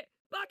抜けで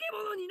化け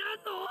物にな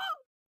んの？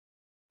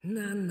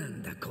何な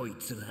んだこい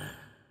つは。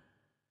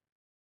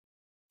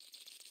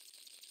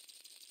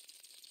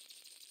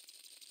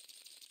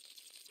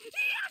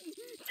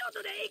ちょっ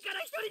とでいいか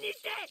ら一人に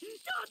して。ち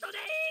ょっとで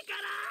いいか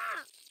ら。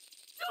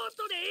ちょっ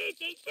とでいいっ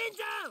て言ってん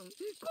じゃん。こん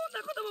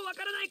なこともわ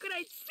からないくら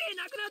い知性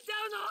なくなっちゃ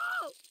うの。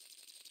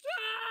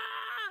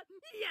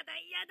やだ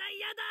やだ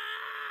やだ。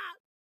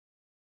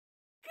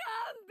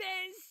勘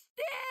弁し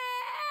て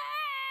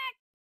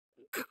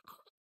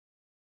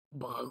ー。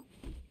バウ。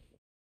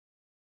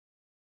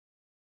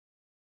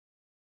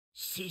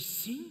失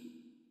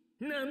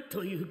神？なん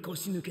という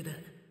腰抜けだ。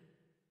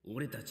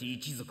俺たち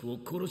一族を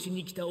殺し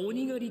に来た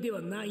鬼狩りで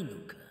はないの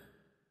か。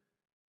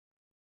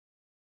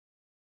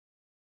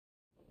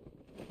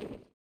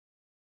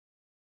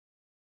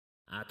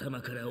頭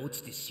から落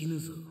ちて死ぬ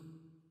ぞ。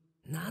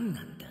何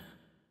なんだ。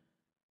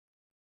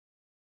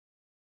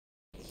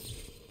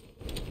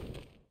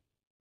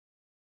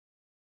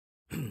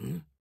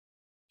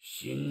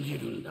信じ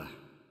るんだ。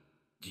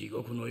地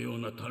獄のよう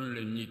な鍛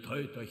錬に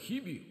耐えた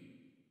日々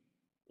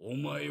を。お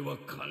前は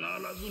必ず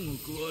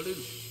報われる。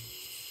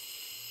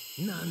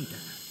なんだ、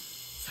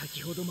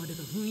先ほどまで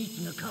と雰囲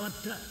気が変わっ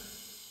た。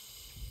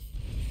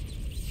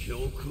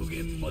極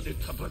限まで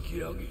叩き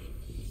上げ、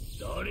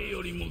誰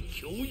よりも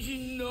強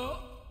靭な刃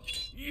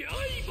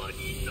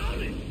にな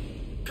れ。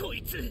こ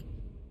いつ、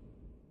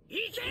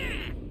行け。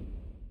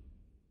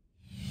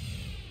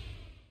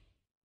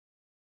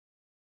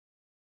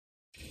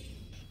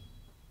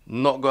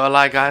Not gonna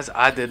lie, guys,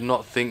 I did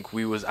not think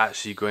we was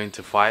actually going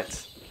to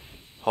fight.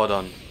 Hold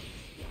on.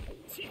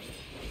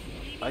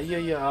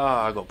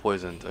 I got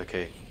poisoned.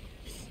 Okay.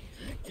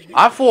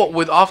 I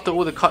thought after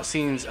all the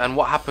cutscenes and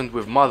what happened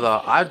with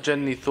Mother, I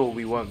genuinely thought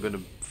we weren't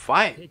gonna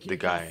fight the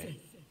guy.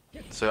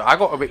 So I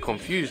got a bit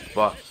confused,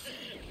 but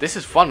this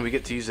is fun. We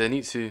get to use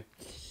Zenitsu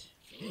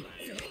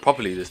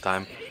properly this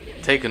time,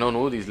 taking on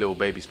all these little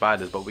baby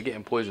spiders, but we're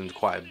getting poisoned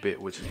quite a bit,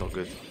 which is not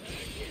good.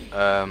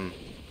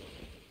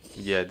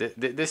 Yeah,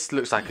 this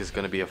looks like it's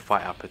going to be a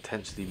fight I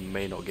potentially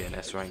may not get an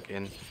S rank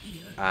in.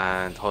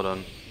 And hold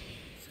on,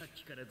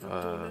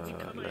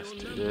 let's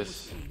do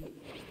this.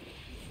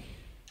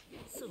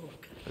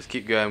 Let's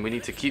keep going. We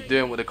need to keep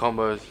doing with the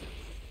combos.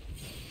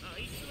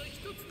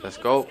 Let's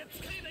go.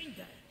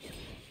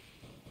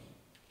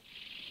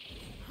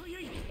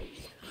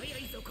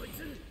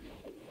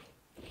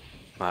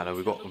 Man,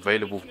 we got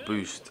available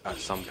boost at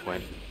some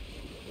point.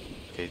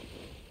 Okay.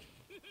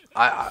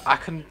 I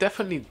can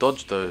definitely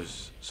dodge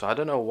those, so I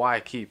don't know why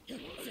I keep...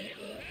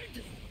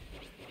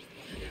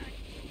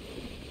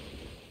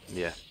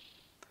 Yeah.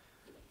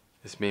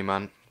 It's me,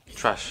 man.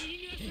 Trash.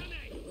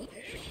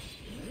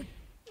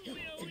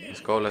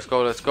 Let's go, let's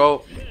go, let's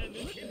go.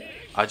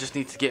 I just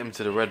need to get him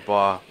to the red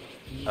bar.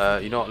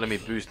 You know what? Let me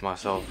boost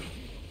myself.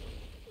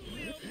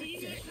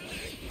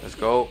 Let's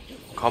go.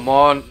 Come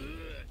on.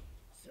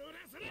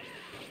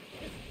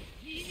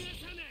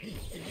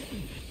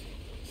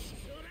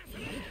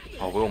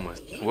 Oh,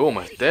 we're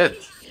almost dead.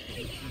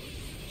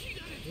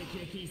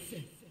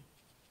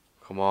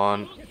 Come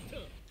on.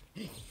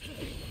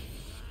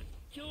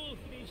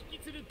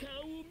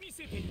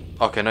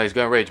 Okay, no, he's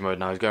going rage mode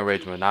now. He's going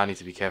rage mode now. I need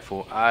to be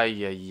careful.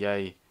 Ay, ay,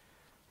 ay.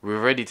 We've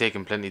already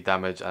taken plenty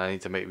damage, and I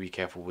need to be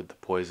careful with the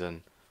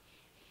poison.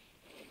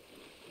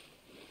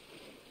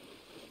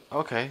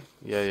 Okay,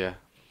 yeah.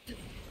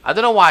 I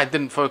don't know why I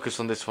didn't focus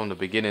on this from the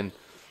beginning,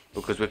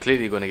 because we're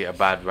clearly going to get a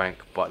bad rank,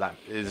 but that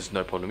is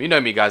no problem. You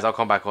know me, guys. I'll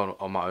come back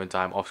on my own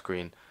time, off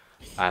screen,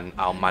 and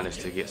I'll manage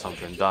to get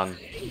something done.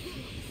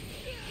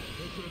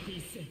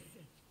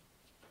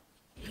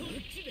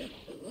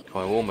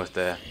 Oh, we're almost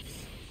there.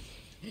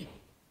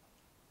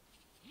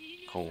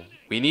 Cool.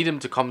 We need him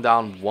to come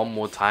down one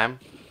more time,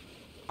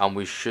 and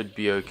we should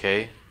be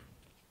okay.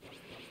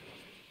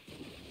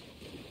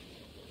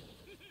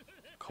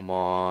 Come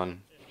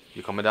on.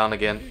 You're coming down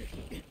again.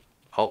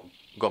 Oh,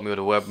 got me with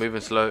a web.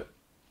 Moving slow.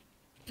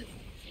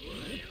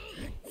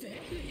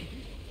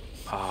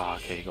 Ah,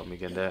 okay, he got me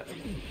again there.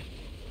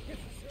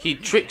 He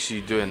tricks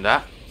you doing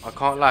that. I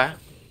can't lie.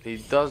 He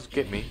does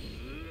get me.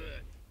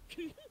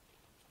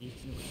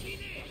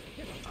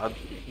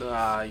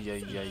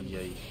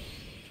 Yeah.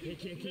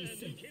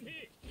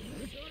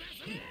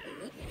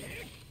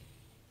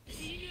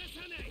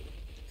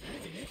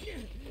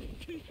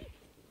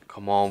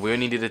 Come on, we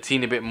only need a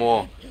teeny bit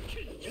more.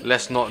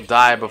 Let's not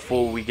die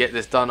before we get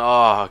this done.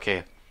 Oh,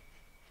 okay.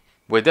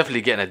 We're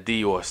definitely getting a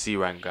D or a C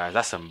rank, guys.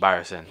 That's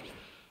embarrassing.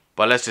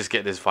 But let's just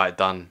get this fight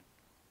done.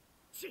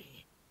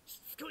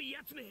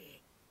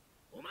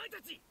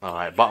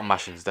 Alright, button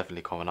mashing is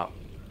definitely coming up.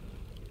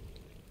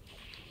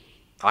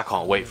 I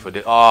can't wait for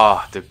this.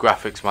 Oh, the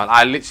graphics, man.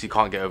 I literally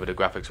can't get over the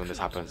graphics when this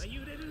happens.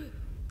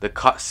 The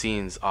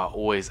cutscenes are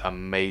always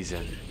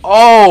amazing.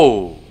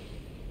 Oh!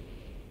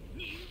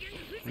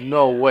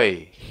 No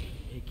way.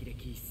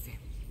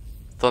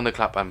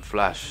 Thunderclap and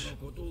Flash.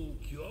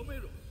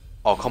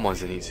 Oh, come on,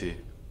 Zenitsu.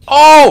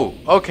 Oh!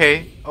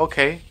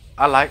 Okay.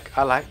 I like.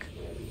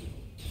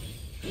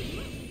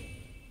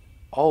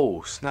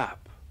 Oh,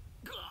 snap.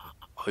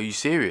 Are you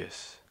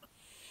serious?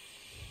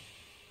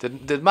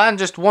 Did man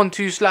just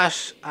 1-2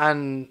 slash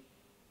and...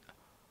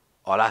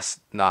 Oh,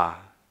 nah.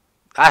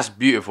 That's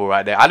beautiful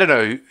right there. I don't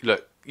know.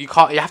 Look, you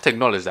have to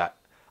acknowledge that.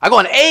 I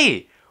got an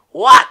A!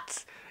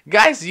 What?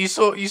 Guys, you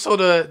saw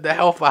the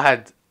health I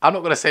had. I'm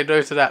not gonna say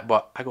no to that,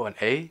 but I got an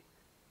A.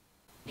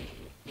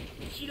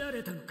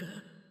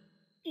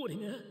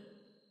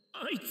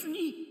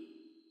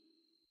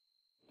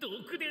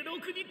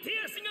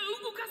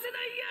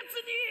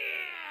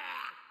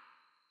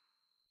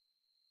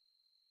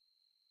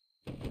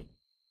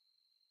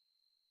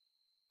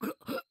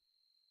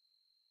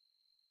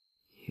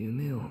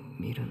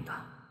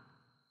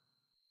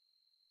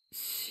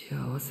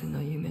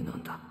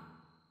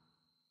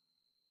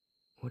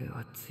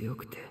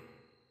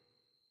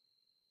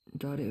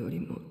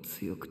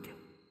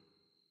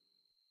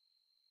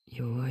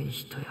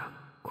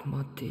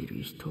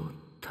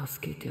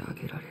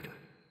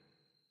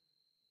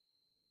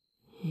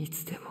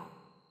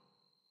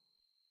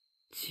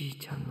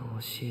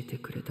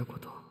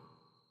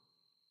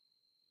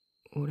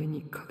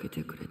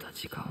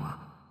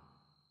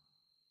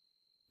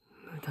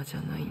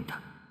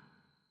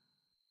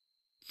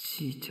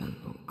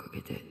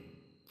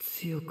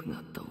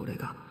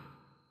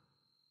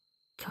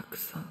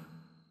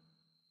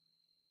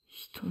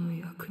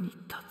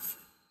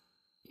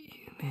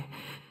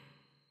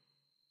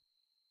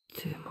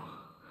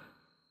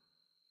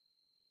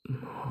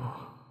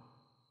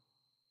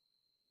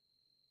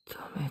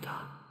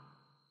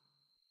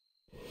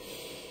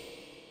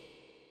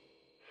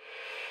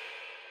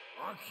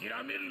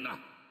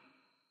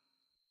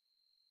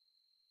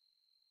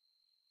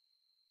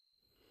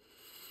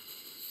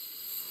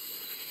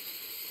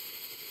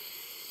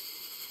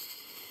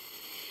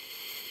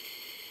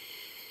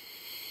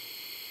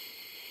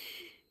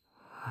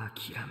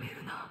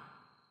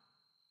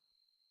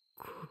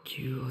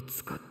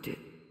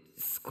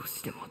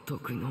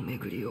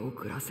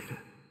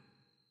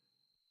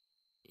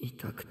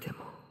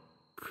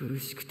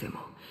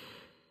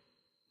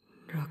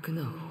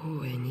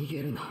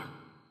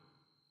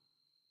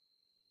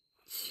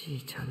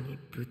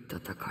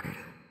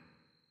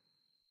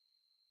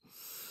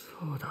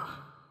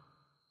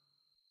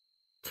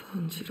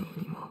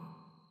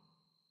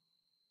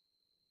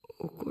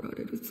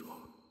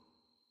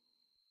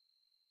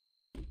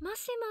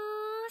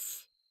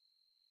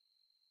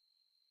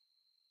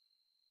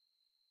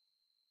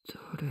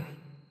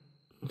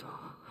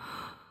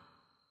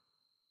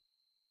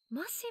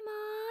 もしも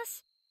ー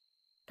し、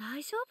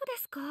大丈夫で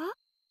すか？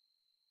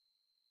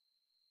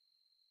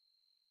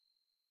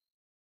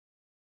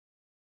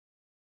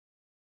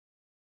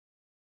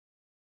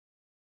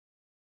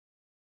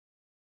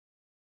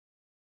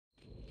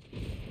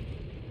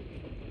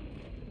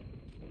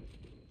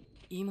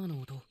今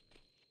の音、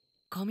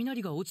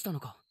雷が落ちたの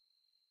か？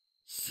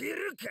知る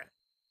か。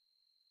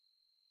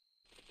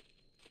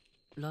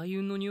雷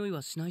雲の匂い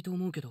はしないと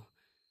思うけど、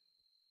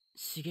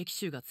刺激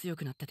臭が強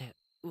くなってて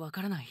わ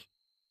からない。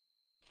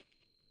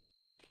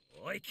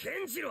おい、ケ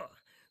ンジロウ、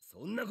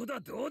そんなことは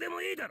どうで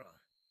もいいだろ。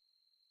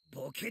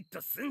ボケっ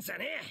とすんじゃ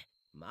ねえ。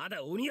ま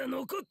だ鬼は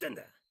残ってん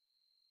だ。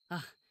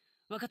あ、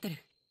わかってる。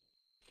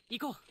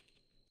行こう。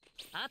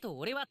あと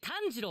俺は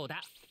炭治郎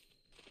だ。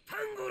炭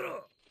五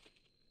郎。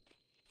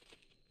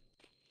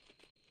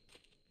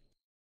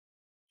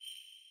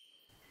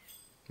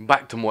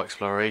Back to more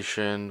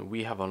exploration.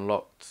 We have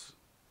unlocked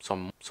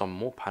some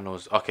more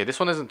panels. Okay, this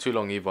one isn't too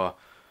long either.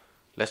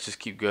 Let's just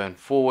keep going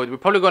forward. We're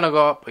probably gonna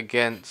go up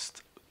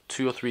against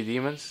 2 or 3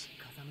 demons,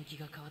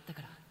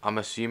 I'm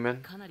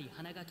assuming.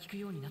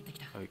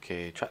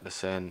 Okay, track the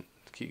scent.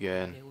 Keep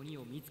going.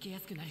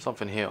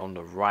 Something here on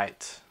the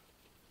right.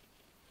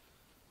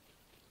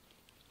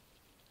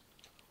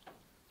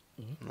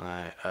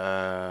 Right.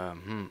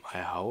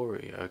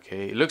 Haori.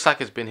 Okay. It looks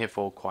like it's been here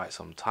for quite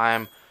some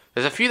time.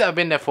 There's a few that have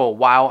been there for a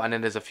while, and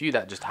then there's a few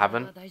that just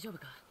haven't.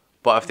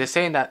 But if they're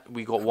saying that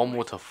we got one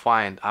more to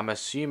find, I'm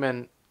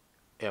assuming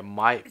it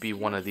might be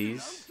one of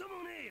these.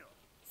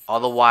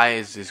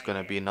 Otherwise, it's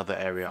gonna be another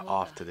area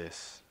after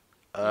this.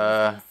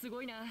 Let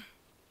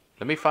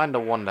me find the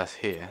one that's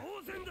here.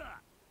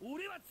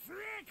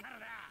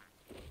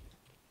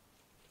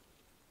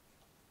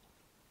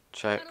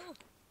 Check.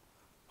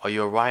 Are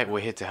you alright? We're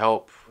here to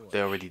help.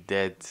 They're already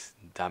dead.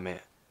 Damn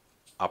it.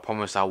 I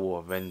promise I will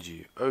avenge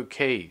you.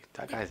 Okay.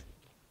 That guy's...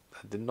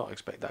 I did not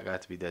expect that guy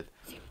to be dead.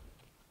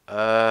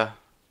 Oh,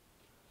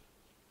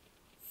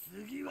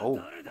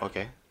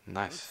 okay.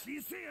 Nice.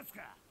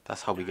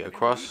 That's how we get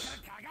across.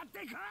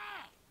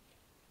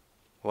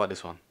 What about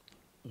this one?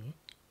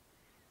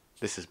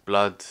 This is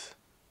blood.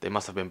 They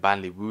must have been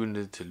badly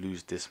wounded to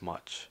lose this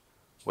much.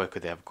 Where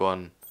could they have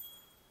gone?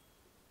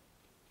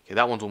 Okay,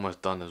 that one's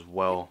almost done as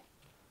well.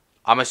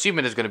 I'm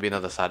assuming there's going to be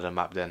another side of the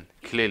map then,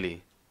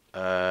 clearly.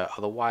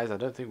 Otherwise, I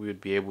don't think we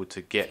would be able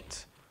to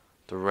get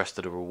the rest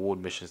of the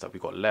reward missions that we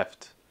got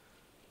left.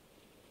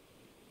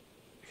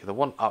 Okay, the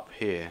one up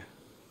here.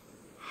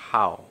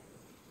 How?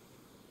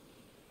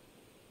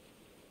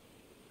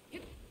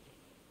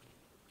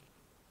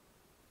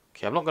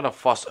 Okay, I'm not going to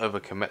fuss over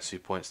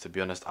Kimetsu points, to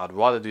be honest. I'd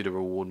rather do the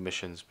reward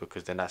missions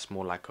because then that's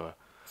more like a...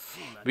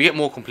 we get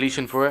more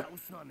completion for it.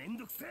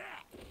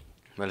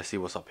 Well, let's see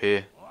what's up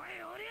here.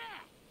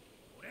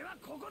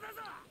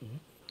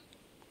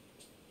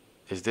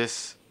 Is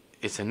this...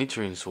 it's a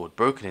Nichirin sword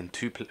broken in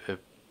two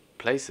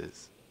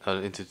places.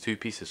 Into 2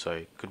 pieces,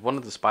 sorry. Could one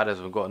of the spiders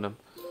have gotten them?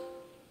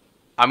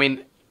 I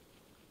mean...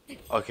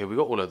 okay, we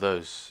got all of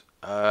those.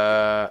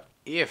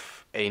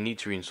 If a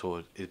Nichirin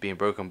sword is being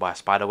broken by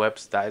spider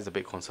webs, that is a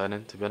bit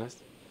concerning, to be honest.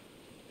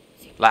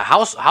 Like,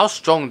 how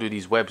strong do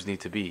these webs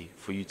need to be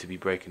for you to be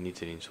breaking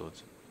Nichirin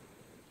swords?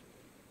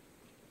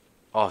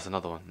 Oh, it's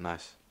another one.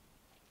 Nice.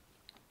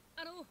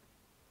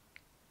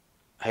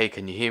 Hey,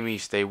 can you hear me?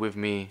 Stay with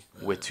me.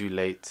 We're too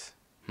late.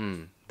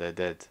 They're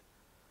dead.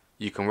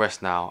 You can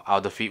rest now.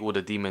 I'll defeat all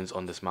the demons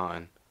on this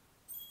mountain.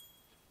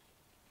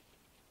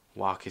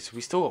 Wow, okay, so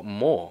we still got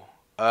more.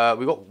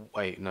 We got...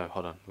 wait, no,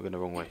 hold on. We're going the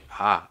wrong way.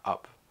 Ah,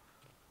 up.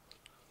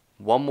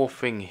 One more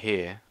thing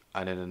here,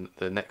 and then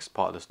the next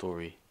part of the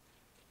story.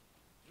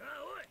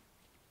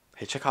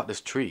 Hey, check out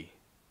this tree.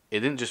 It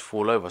didn't just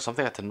fall over.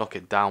 Something had to knock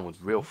it down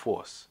with real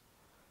force.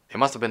 It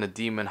must have been a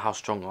demon. How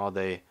strong are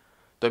they?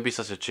 Don't be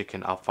such a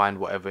chicken. I'll find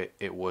whatever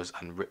it was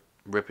and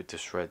rip it to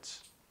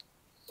shreds.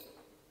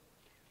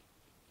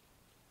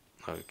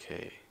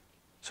 Okay.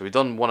 So we've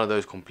done one of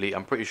those complete.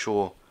 I'm pretty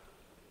sure...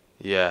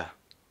 yeah.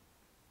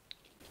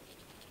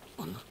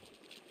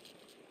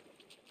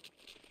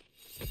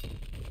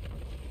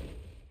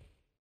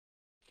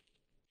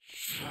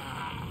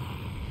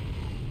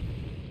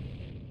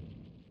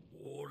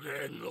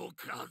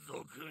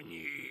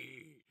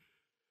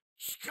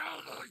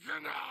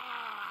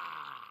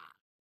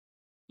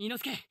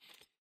 Inosuke,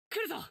 来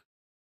るぞ。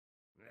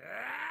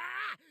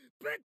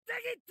ぶった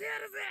切ってや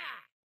るぜ。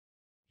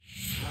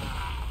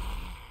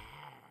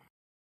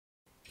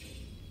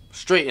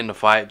 Straight in the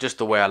fight, just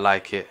the way I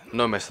like it.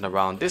 No messing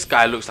around. This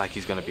guy looks like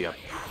he's going to be a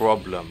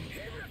problem.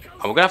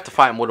 And we're going to have to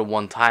fight more than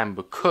one time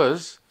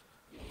because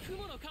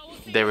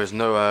there is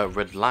no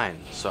red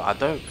line. So I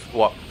don't...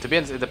 well, to be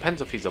honest, it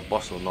depends if he's a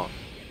boss or not.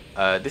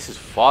 This is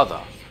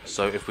father.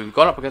 So if we've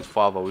gone up against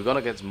father, we've gone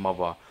against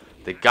mother.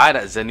 The guy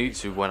that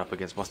Zenitsu went up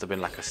against must have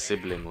been like a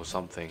sibling or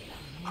something.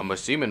 I'm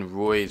assuming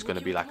Roy is going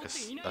to be like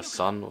a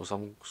son or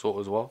some sort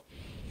as well.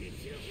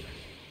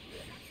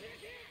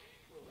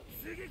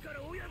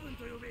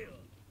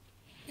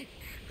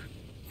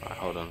 Alright,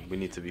 hold on. We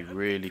need to be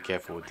really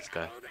careful with this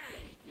guy.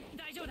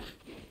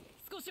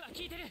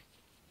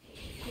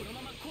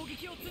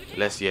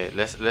 Let's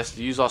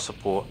use our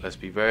support. Let's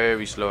be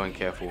very slow and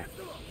careful.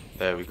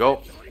 There we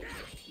go.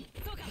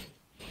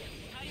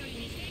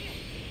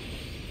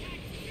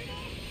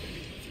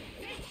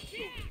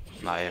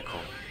 Nah, yeah, cool.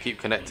 Keep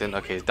connecting.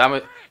 Okay,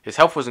 his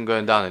health wasn't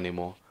going down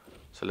anymore.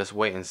 So let's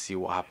wait and see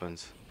what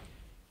happens.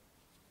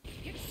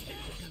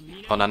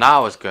 Oh,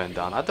 now it's going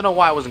down. I don't know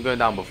why it wasn't going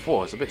down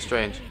before. It's a bit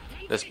strange.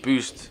 Let's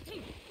boost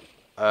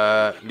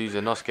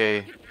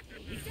Inosuke.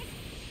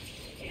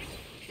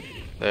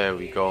 There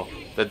we go.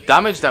 The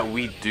damage that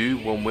we do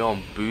when we're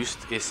on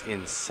boost is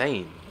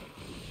insane.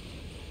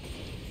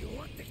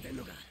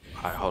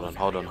 Alright,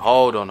 hold on.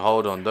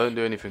 Don't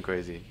do anything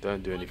crazy.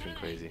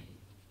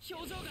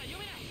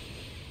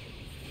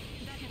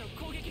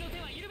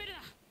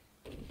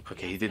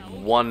 Okay, he did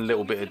one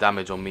little bit of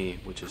damage on me,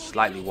 which is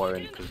slightly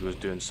worrying because we was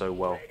doing so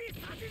well.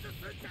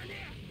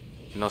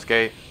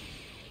 Inosuke.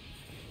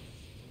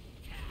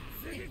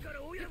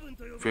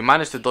 If we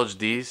manage to dodge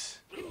these,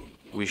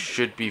 we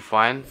should be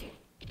fine.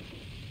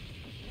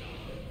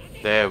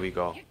 There we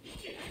go.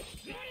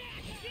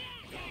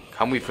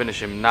 Can we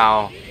finish him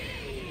now?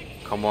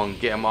 Come on,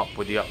 get him up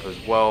with the up as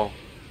well.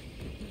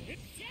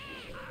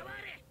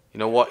 You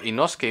know what?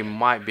 Inosuke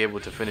might be able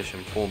to finish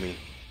him for me.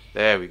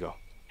 There we go.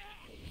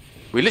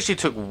 We literally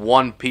took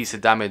one piece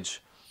of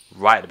damage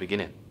right at the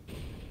beginning.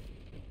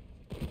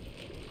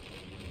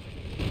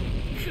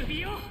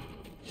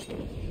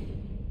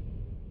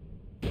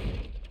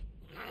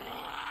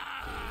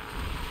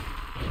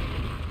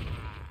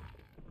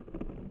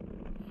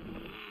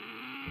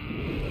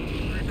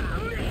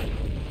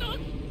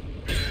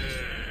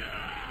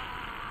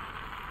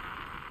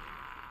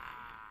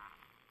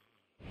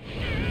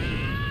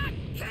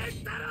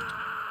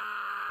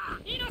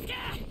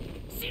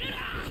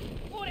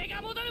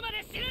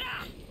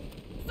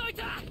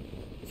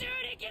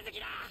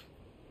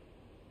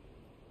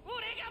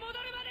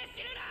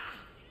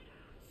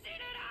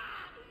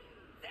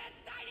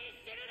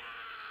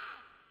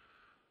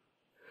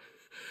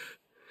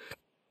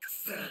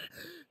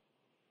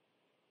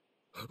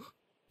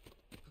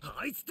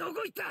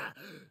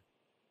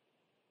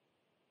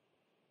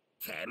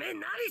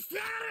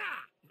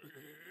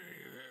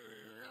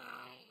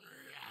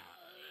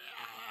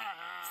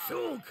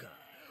そうか、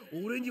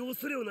俺に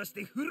恐れをなし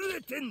て震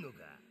えてんのか。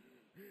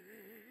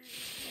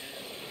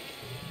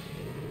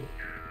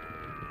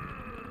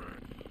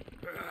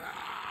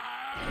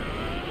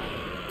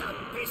脱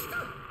皮した。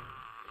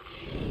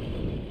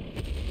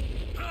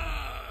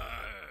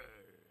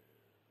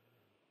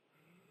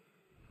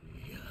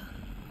いや、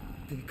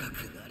でかく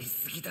なり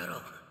すぎだろ。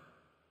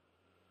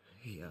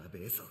や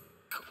べえぞ、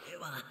これ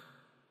は。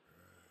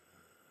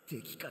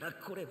敵から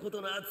これほ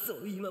どの圧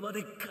を今ま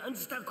で感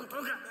じたこと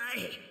がな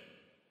い。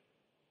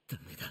ダ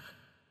メだ、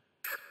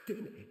食っ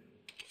てね。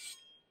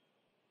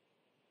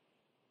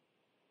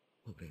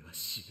俺は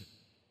死ぬ。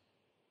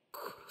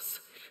殺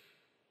される。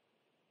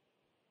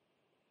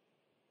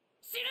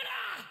死ぬな！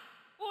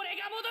俺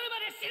が戻るま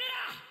で死ぬ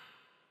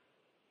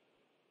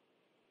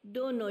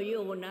な！どの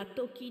ような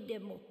時で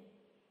も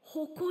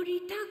誇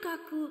り高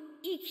く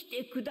生き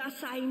てくだ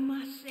さいま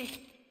せ。負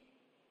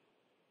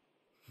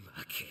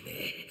けね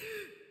え。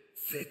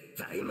絶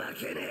対負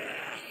けね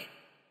え。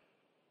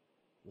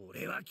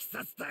俺は鬼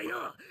殺隊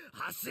の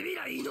橋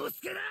平伊之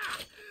助だ。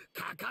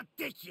かかっ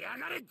てきや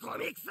がれゴ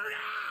ミクソが。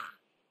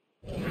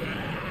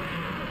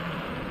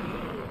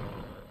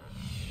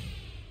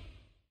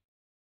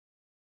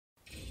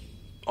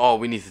Oh,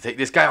 we need to take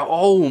this guy.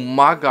 Oh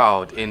my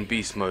god, in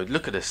beast mode.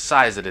 Look at the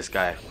size of this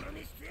guy.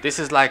 This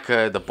is like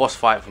the boss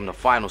fight from the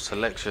final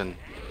selection.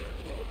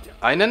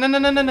 No.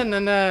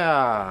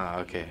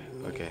 Okay.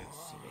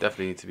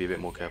 Definitely need to be a bit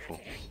more careful.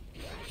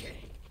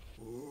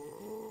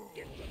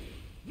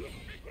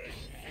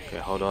 Okay,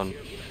 hold on.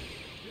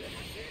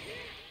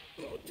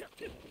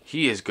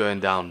 He is going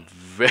down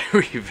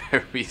very,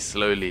 very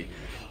slowly.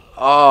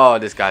 Oh,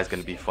 this guy's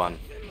going to be fun.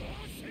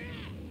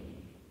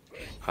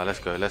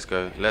 Alright,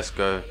 let's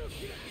go.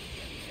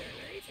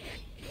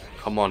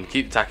 Come on,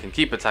 keep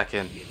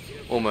attacking.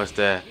 Almost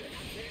there.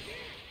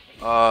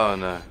 Oh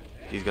no,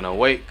 he's going to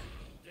wake.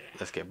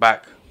 Let's get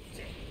back.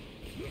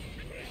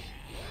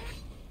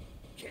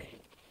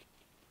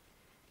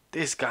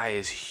 This guy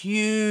is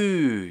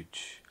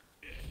huge.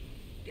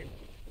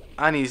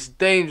 And he's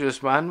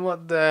dangerous, man.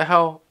 What the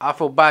hell? I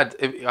feel bad.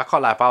 I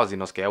can't lie, if I was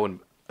Inosuke,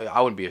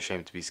 I wouldn't be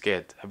ashamed to be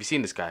scared. Have you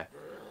seen this guy?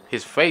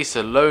 His face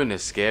alone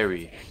is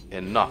scary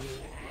enough.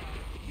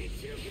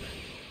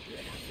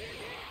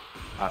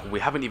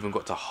 We haven't even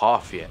got to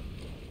half yet.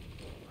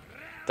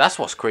 That's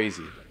what's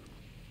crazy.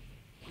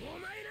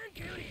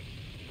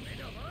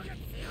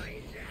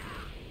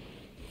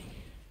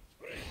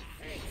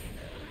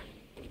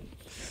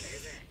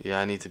 Yeah,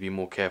 I need to be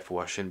more careful.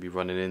 I shouldn't be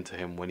running into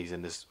him when he's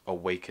in this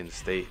awakened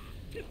state.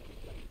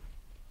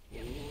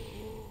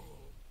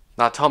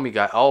 Now tell me,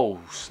 guy. Oh,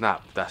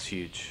 snap. That's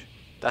huge.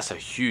 That's a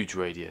huge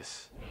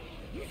radius.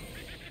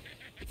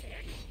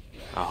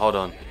 Now, hold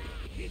on.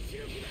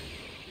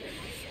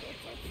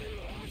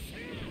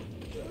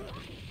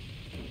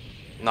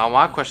 Now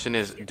my question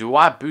is, do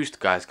I boost,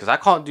 guys? Because I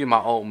can't do my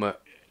ultimate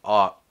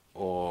art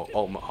or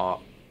ultimate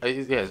art. Yeah,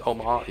 it's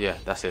ultimate art. Yeah,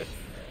 that's it.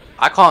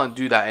 I can't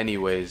do that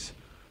anyways.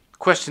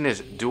 Question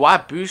is, do I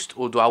boost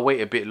or do I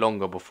wait a bit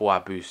longer before I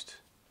boost?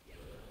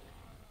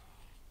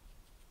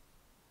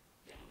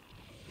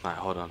 Right,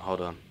 hold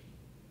on.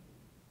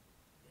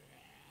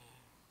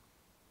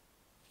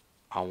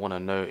 I want to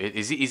know.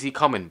 Is he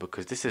coming?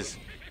 Because this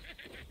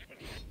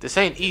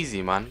ain't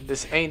easy, man.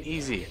 This ain't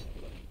easy.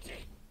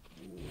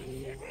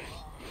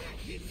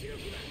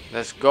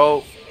 Let's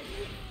go.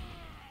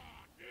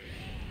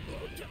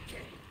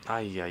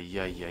 Ay.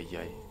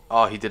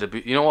 Oh, he did a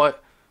bit. You know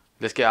what?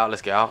 Let's get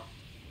out.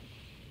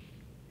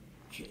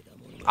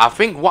 I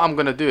think what I'm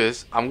going to do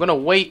is, I'm going to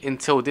wait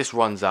until this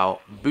runs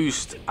out,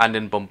 boost, and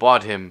then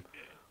bombard him,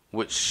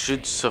 which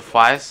should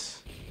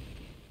suffice.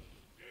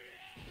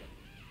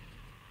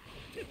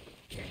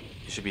 It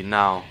should be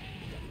now.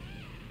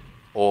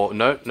 Or,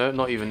 no,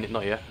 not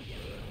yet.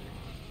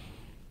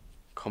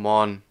 Come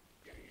on.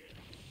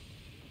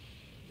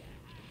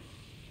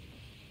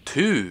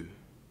 2.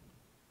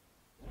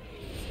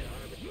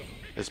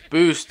 Let's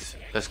boost.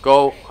 Let's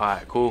go.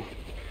 Alright, cool.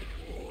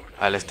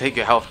 Alright, let's take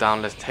your health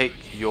down. Let's take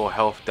your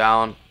health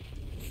down.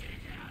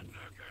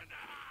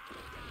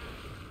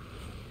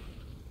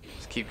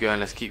 Let's keep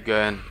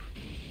going.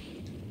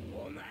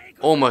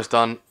 Almost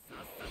done.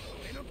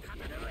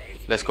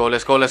 Let's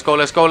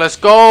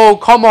go.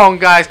 Come on,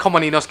 guys. Come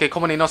on, Inosuke.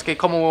 Come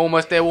on, we're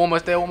almost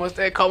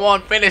there. Come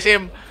on, finish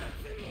him.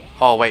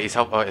 Oh, wait, his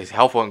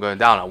health wasn't going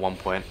down at one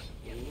point.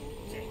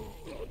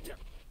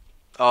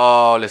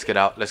 Oh, let's get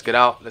out.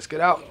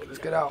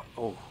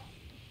 Oh.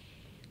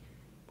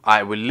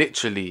 Alright, we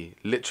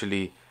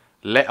literally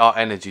let our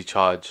energy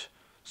charge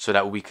so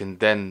that we can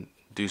then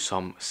do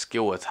some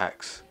skill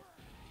attacks.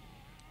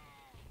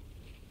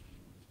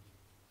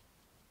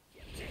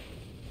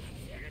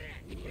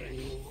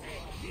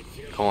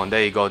 Come on,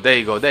 there you go.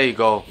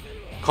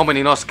 Come on,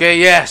 Inosuke,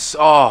 yes!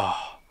 Oh,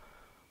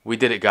 we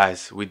did it,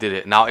 guys. We did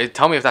it. Now,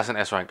 tell me if that's an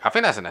S rank. I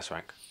think that's an S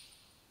rank.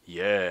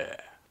 Yeah.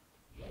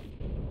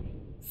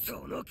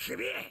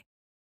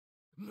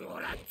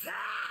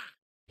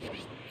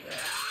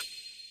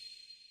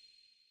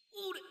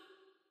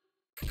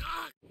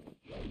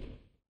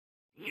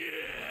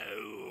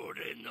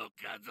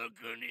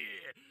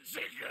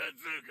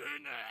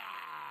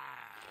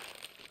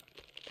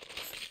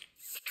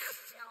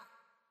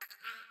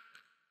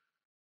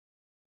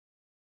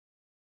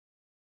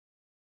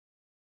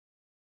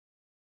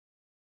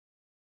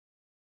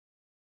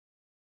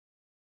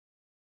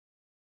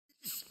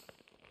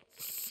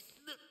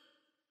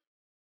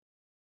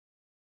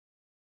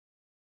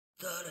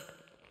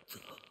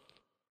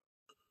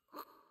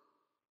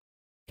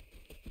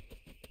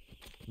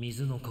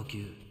 Mizu no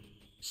kokyu,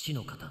 shi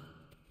no kata.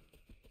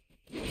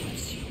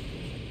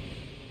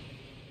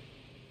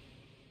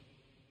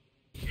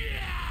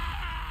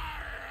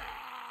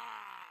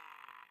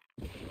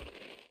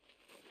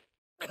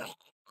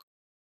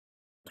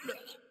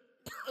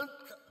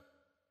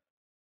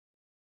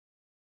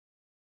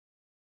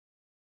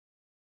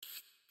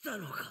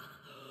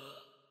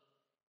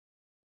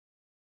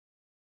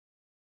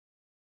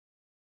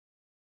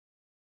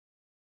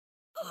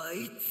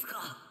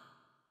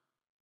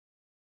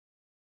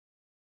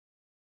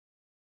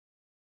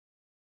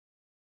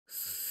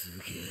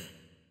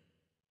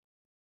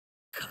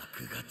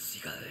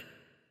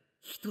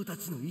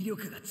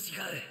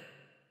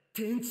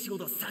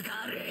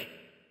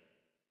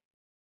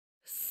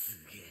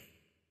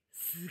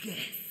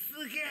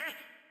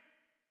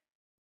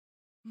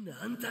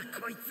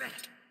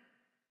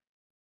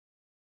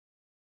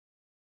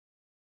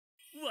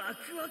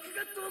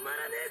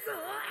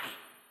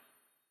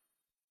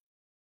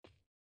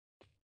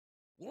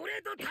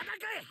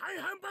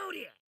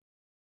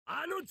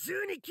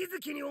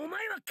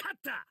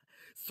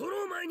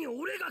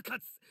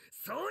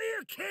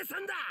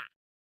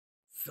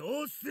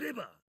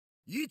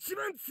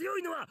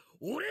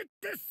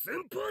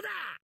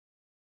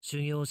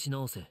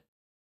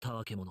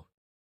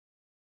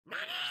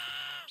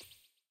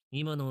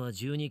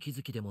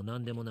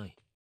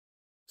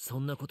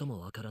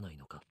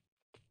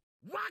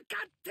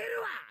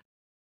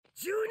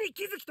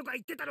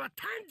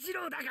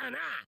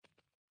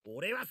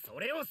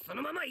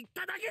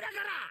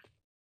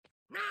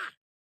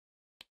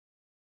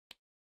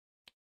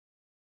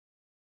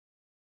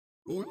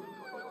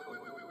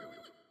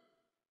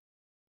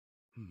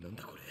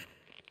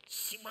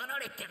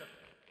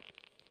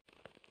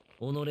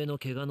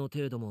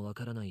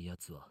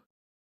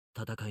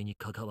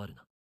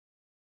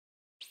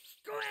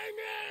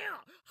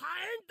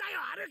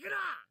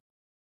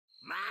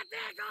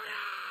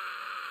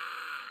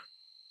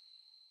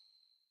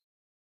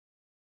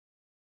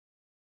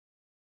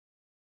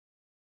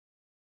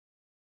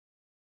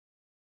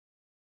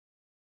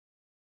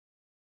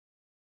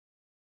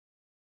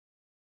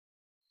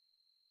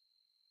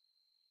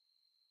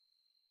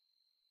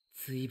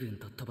随分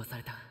と飛ばさ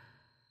れた。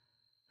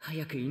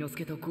早く伊之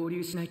助と合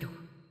流しないと。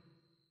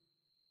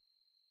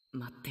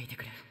待っていて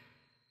くれ。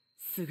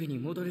すぐに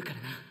戻るから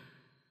な。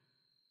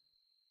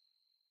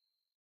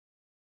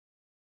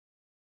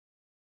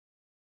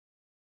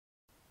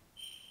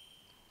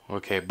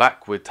Okay,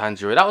 back with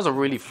Tanjiro. That was a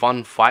really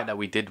fun fight that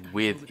we did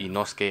with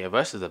Inosuke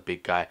versus a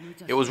big guy.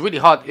 It was really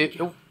hard.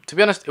 To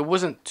be honest, it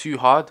wasn't too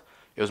hard.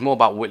 It was more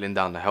about whittling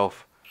down the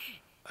health.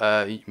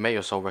 May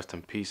your soul rest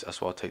in peace. That's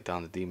why I'll take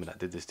down the demon that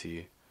did this to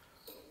you.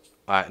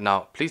 Alright,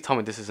 now, please tell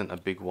me this isn't a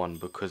big one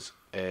because,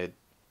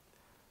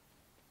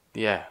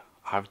 yeah,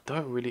 I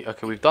don't really...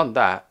 Okay, we've done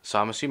that, so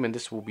I'm assuming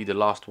this will be the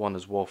last one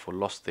as well for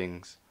Lost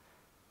Things.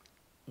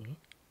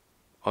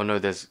 Oh no,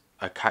 there's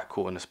a cat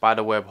caught in a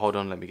spider web. Hold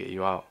on, let me get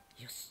you out.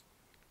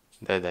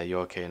 There,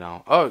 you're okay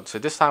now. Oh, so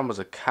this time was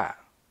a cat.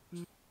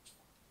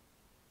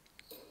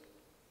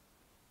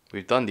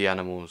 We've done the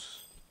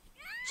animals.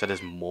 So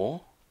there's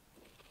more?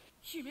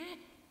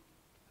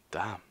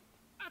 Damn.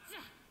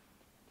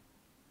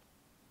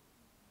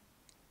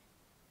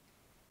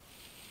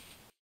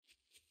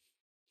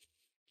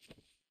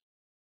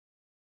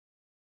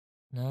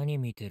 Nani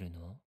見てる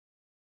の？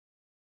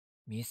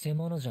見せ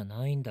物じゃ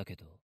ないんだけ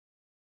ど。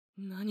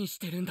何し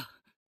てるんだ？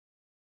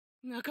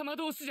仲間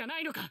同士じゃな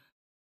いのか？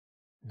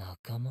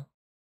仲間？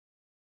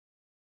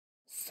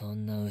そ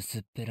んな薄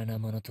っぺらな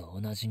ものと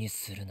同じに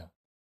するな。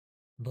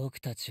僕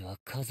たちは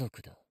家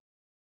族だ。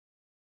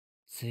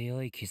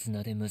強い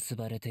絆で結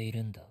ばれてい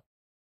るんだ。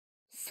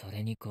そ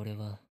れにこれ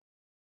は、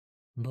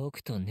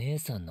僕と姉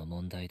さんの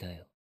問題だ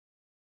よ。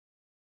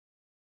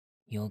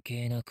余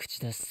計な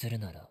口出しする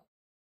なら、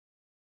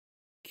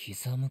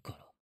刻むから。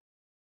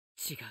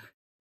違う。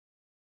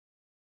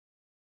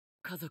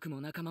家族も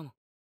仲間も、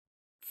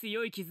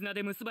強い絆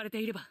で結ばれて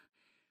いれば、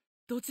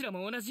どちら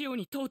も同じよう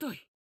に尊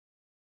い。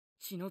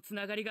血のつ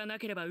ながりがな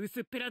ければ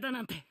薄っぺらだ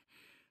なんて、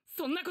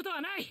そんなこと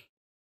はない。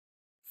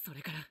そ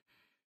れから、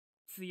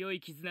強い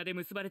絆で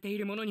結ばれてい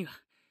る者には、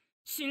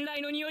信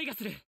頼の匂いが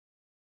する。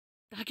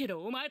だけ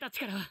どお前たち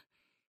からは、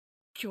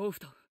恐怖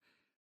と、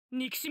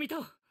憎しみ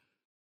と、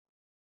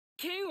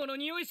嫌悪の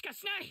匂いしか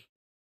しない。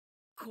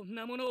こん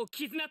なものを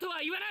絆と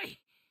は言わな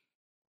い。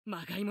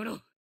まがいもの、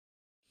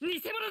偽物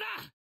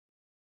だ。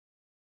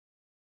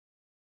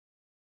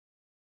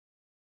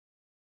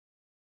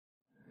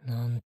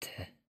なん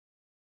て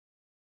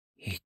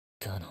言っ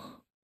たの？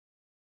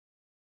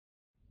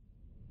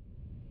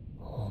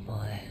お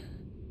前、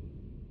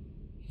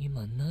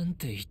今なん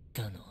て言っ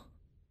たの？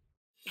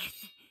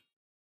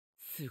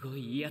すご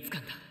い威圧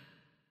感だ。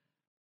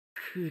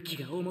空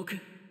気が重く、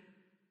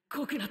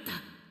濃くなった。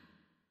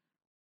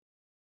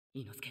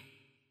伊之助、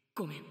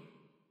ごめん。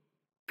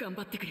頑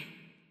張ってくれ。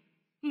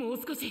もう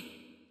少し。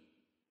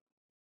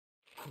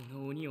こ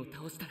の鬼を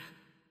倒したら、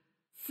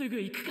すぐ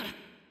行くから。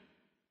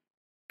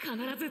必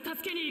ず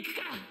助けに行く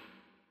から。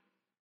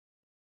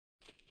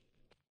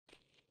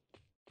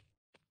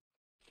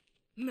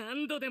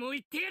何度でも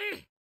言ってや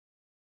る。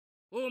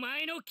お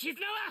前の絆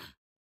は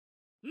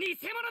偽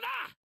物だ。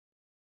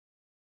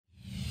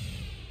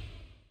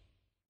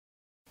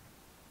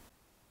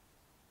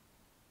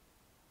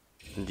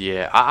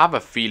Yeah, I have a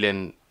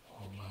feeling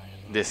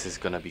this is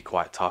gonna be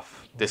quite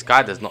tough. This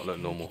guy does not look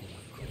normal.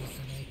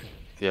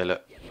 Yeah,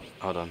 look.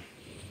 Hold on.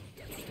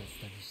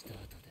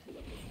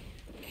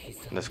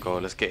 Let's go.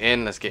 Let's get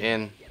in. Let's get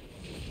in.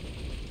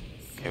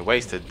 Okay,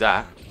 wasted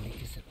that.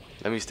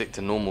 Let me stick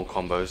to normal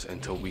combos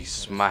until we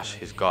smash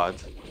his guard.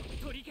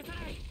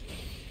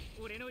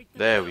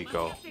 There we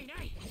go.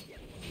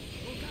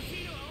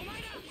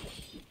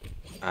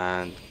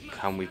 And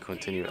can we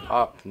continue it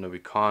up? No, we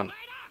can't.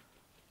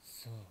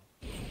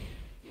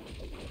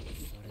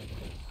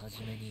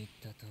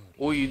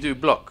 All you do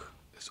block.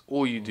 It's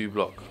all you do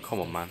block. Come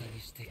on, man.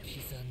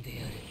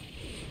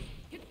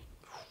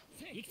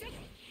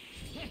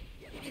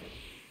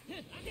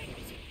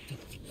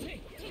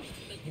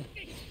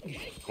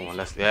 Come on,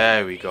 let's.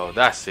 There we go.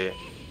 That's it.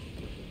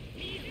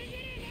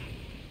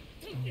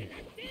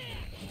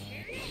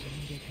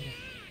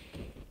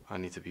 I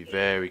need to be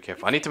very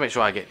careful. I need to make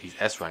sure I get these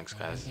S ranks,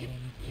 guys.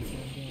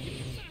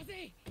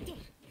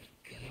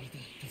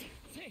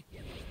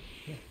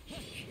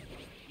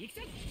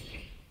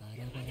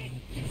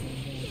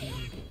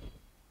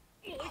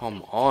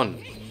 Come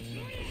on.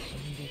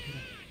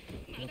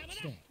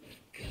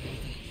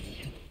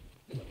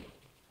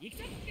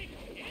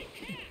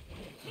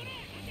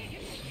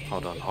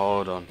 Hold on,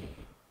 hold on.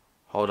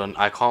 Hold on,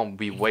 I can't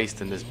be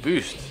wasting this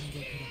boost.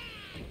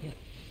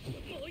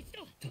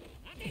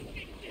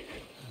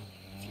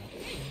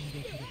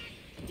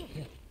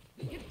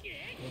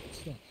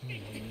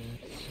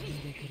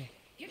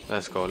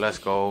 Let's go, let's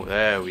go.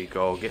 There we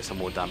go. Get some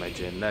more damage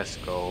in. Let's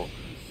go.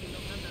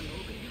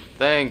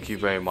 Thank you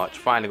very much.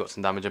 Finally got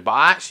some damage in. But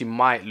I actually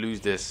might lose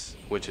this,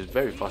 which is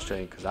very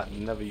frustrating because that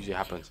never usually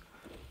happens.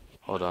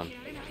 Hold on.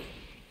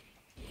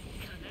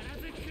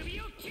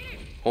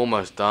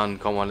 Almost done.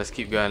 Come on, let's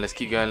keep going. Let's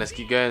keep going. Let's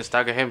keep going.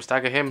 Stagger him.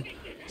 Stagger him.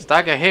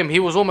 Stagger him. He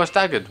was almost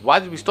staggered. Why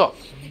did we stop?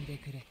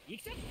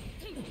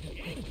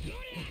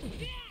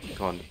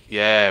 Come on.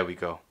 Yeah, we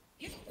go.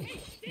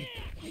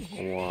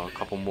 Oh, a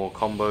couple more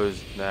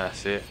combos.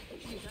 That's it.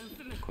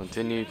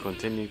 Continue,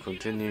 continue,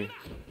 continue.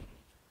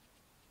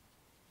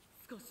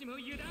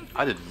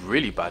 I did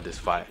really bad this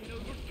fight.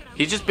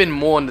 He's just been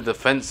more on the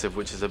defensive,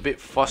 which is a bit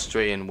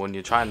frustrating when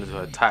you're trying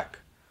to attack.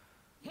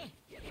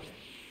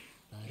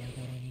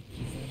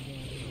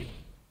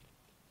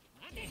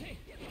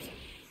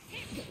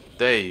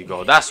 There you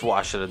go. That's what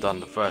I should have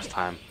done the first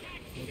time.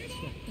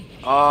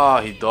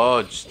 Ah, he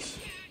dodged.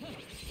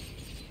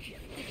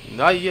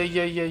 Ay, ay,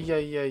 ay, ay,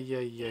 ay, ay,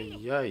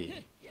 ay,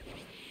 ay.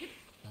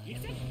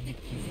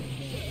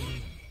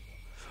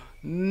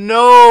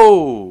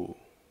 No!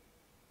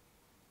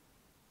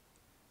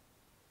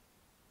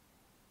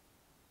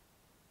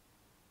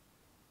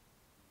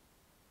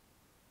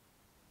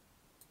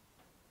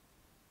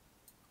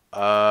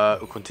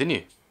 We'll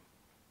continue.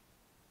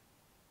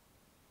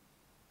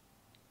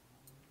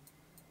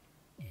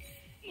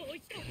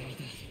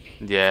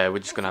 Yeah, we're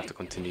just gonna have to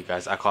continue,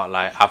 guys. I can't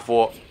lie. I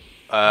thought,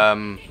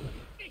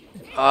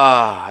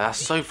 that's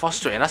so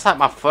frustrating. That's like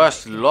my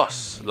first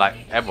loss,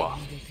 like, ever.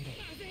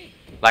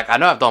 Like, I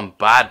know I've done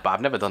bad, but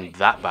I've never done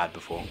that bad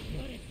before.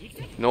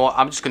 You know what?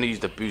 I'm just gonna use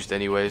the boost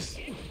anyways.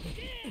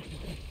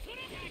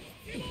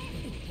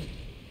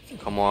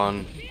 Come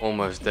on,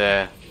 almost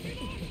there.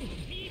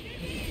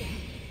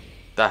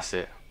 That's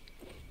it.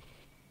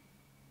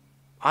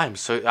 I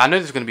know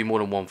there's gonna be more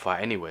than one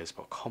fight anyways,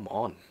 but come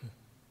on.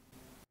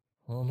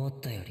 思っ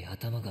たより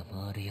頭が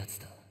回るやつ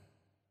だ。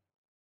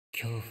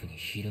恐怖に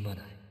ひるま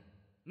ない。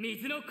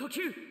水の呼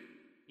吸、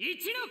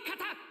一の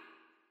型。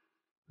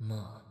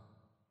まあ、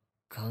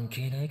関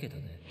係ないけど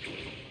ね。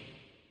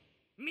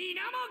水面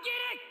切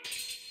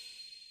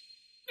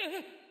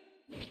れ。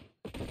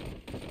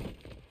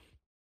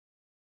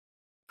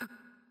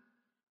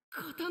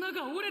刀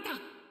が折れた。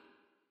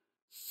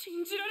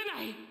信じられ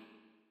ない。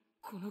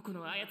この子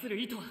の操る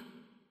糸は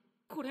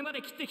これま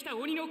で切ってきた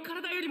鬼の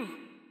体よりも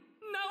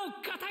なお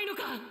硬いの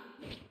か。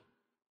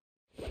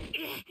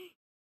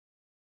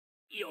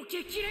避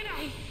けきれない。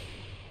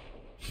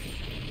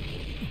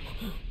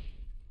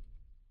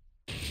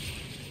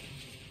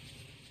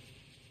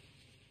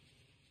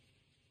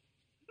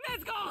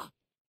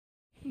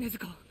禰豆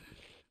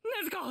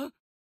子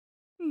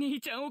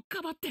兄ちゃんを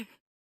かばって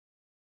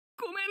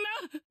ごめん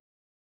な。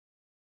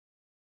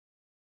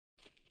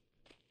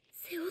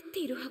背負って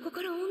いる箱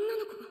から女の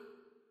子が。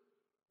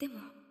でも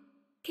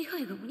気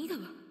配が鬼だ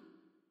わ。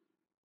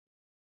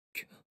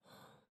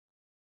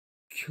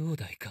兄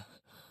弟か。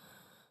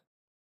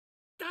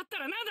だった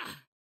らなんだ。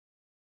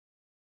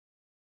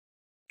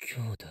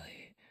兄弟。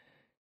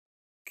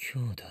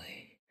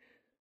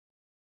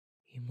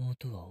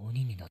妹は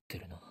鬼になって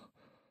るな。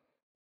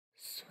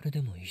それ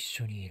でも一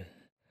緒にいる。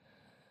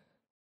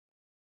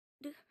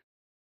ル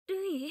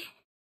イ？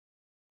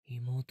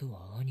妹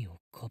は兄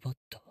をかばっ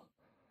た。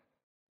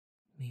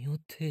身を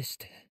挺し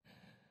て。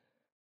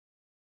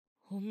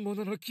本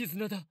物の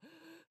絆だ。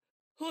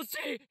欲し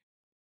い。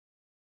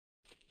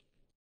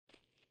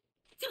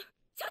ち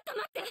ょっと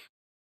待って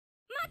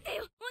よ、お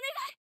願い。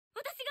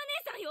私が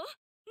姉さんよ。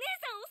姉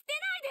さんを捨て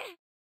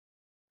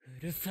ないで。う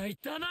るさい、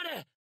黙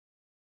れ。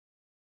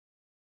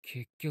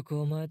結局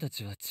お前た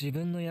ちは自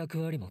分の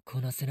役割も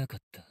こなせなか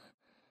った。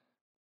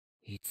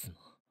いつも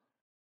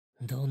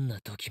どんな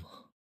時も。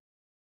待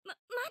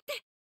っ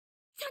て、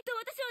ちゃんと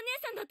私は姉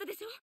さんだったで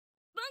しょ。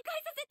挽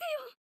回させ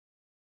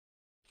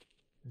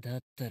てよ。だ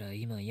ったら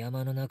今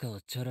山の中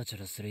をちょろちょ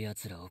ろする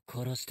奴らを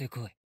殺して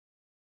こい。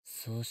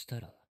そうし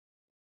たら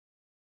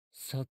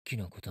さっき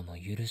のことも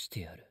許して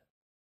やる。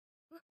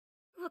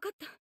わかっ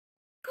た。殺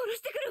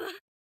してくる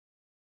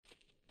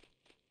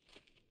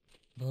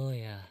わ。坊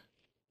や、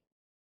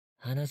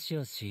話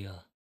をし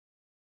よ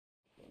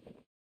う。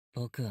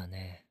僕は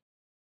ね、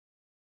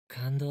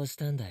感動し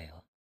たんだ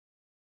よ。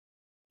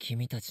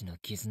君たちの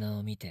絆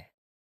を見て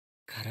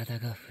体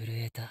が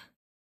震えた。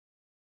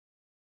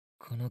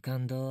この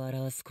感動を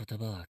表す言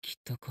葉はきっ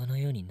とこの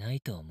世にな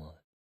いと思う。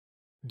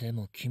で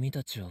も君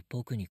たちは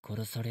僕に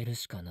殺される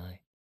しかな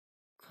い。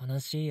悲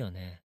しいよ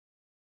ね、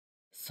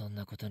そん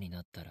なことに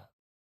なったら。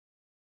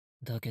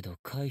だけど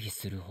回避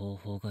する方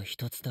法が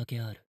一つだ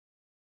けある。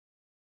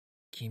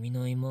君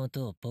の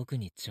妹を僕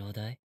にちょう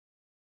だい。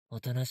お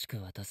となしく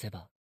渡せ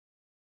ば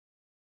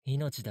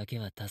命だけ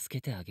は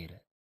助けてあげ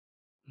る。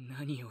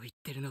何を言っ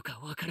てるのか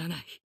わからな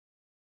い。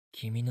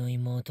君の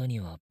妹に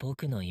は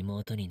僕の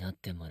妹になっ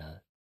てもら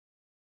う。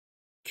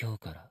今日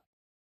から。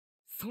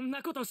そん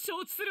なこと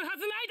承知するは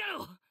ずないだ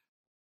ろう。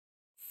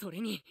それ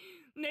に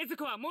禰豆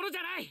子はものじ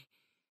ゃない。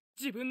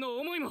自分の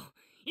思いも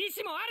意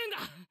志もあるんだ。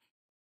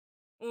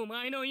お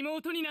前の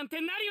妹になんて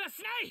なりは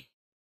しない。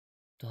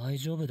大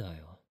丈夫だ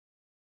よ、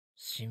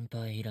心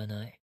配いら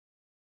ない。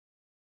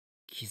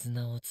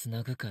絆をつ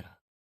なぐから。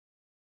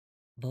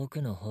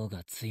僕の方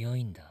が強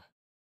いんだ。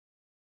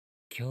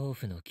恐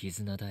怖の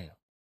絆だよ。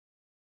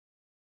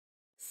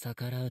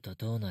逆らうと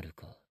どうなる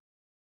か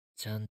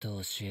ちゃん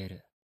と教え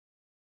る。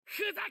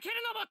ふざける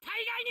のも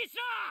大概にし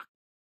ろ。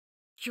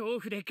恐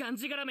怖でがん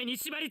じがらめに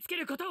縛り付け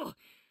ることを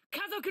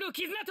家族の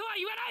絆とは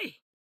言わな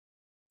い。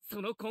そ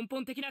の根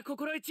本的な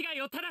心得違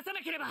いを正さ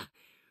なければ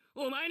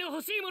お前の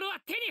欲しいものは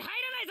手に入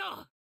らな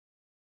いぞ。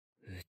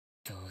うっ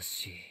とう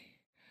しい。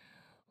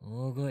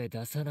大声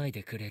出さない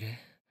でくれる？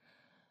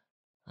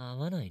合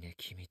わないね、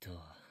君と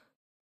は。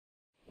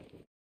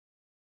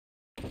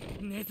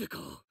禰豆子、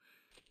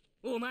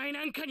お前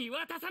なんかに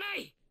渡さな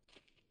い。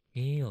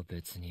いいよ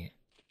別に。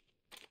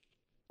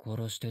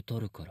殺して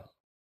取るから。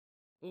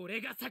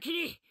俺が先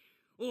に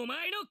お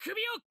前の首を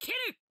切る。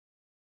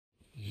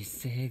威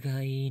勢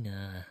がいい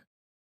な。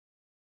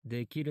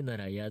できるな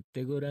らやっ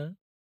てごらん。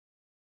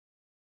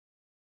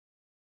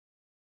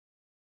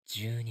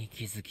十二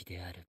気づき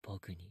である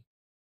僕に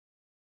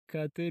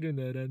勝てる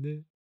なら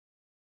ね。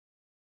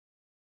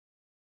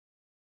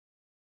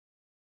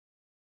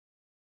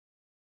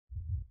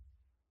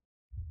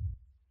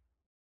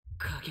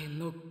加減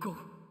の5。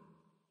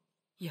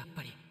やっ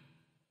ぱり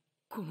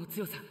この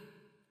強さ、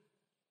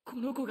こ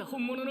の子が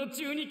本物の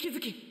十二気づ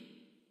き。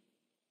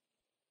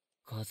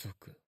家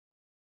族。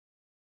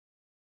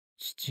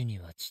父に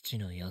は父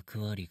の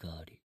役割が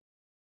あり、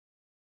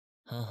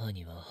母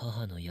には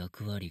母の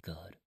役割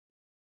がある。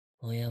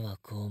親は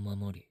子を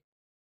守り、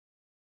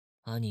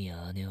兄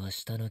や姉は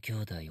下の兄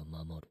弟を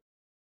守る。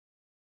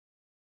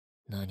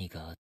何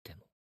があって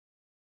も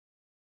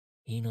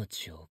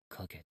命を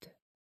懸けて。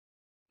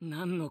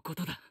何のこ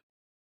とだ。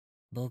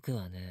僕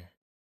はね、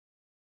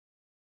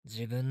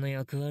自分の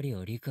役割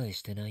を理解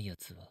してない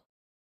奴は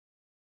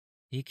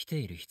生きて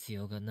いる必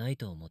要がない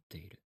と思って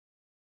いる。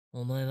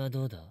お前は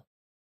どうだ？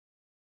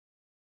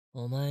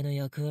お前の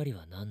役割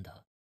は何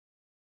だ？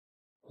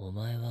お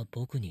前は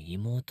僕に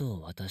妹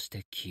を渡し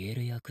て消え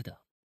る役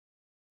だ。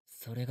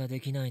それが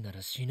できないな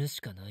ら死ぬし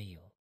かない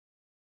よ。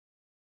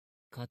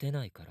勝て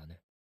ないから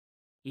ね。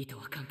糸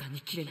は簡単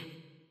に切れない。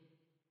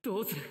ど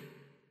うする？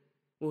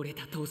折れ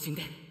た刀身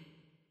で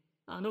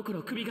あの子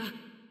の首が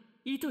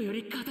糸よ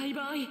り硬い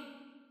場合。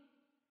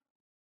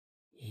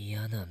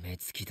嫌な目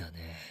つきだ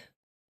ね。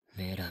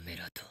メラメ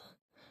ラと。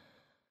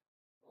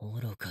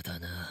愚かだ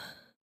な。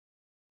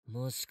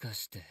もしか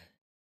して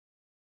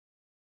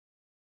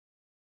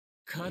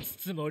勝つ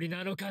つもり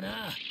なのか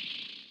な。ネ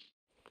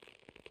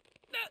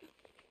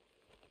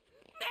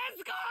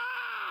ズコ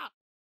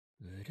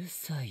うる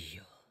さい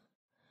よ。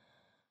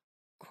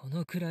こ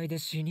のくらいで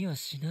死には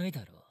しない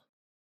だろ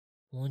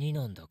う。鬼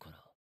なんだから。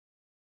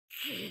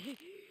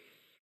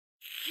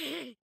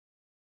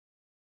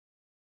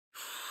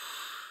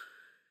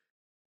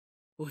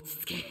落ち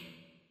着け。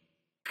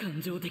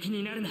感情的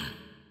になるな。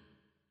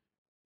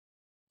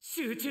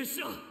集中し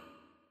ろ。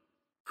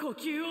呼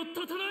吸を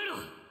整え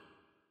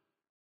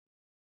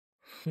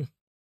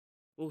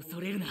ろ。恐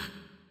れるな。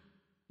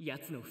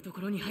奴の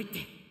懐に入って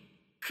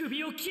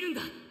首を切るん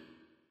だ。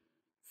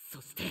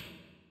そして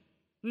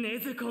禰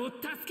豆子を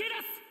助け出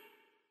す。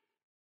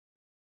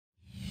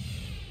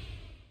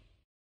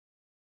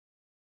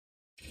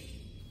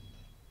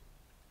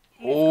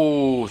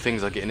Oh,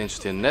 things are getting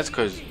interesting.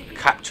 Nezuko's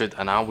captured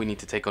and now we need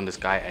to take on this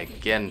guy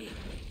again.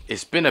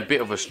 It's been a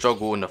bit of a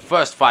struggle. In the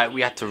first fight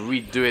we had to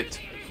redo it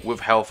with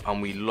health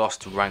and we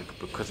lost rank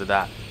because of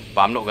that.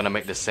 But I'm not going to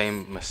make the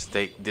same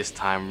mistake this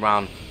time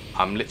round.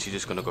 I'm literally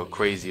just going to go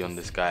crazy on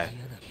this guy.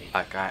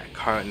 Like I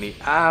currently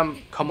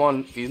am. Come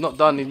on, he's not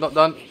done, he's not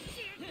done.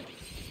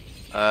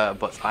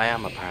 But I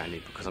am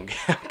apparently because I'm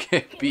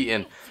getting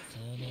beaten.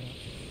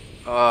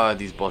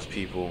 These boss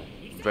people.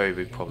 Very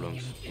big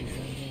problems.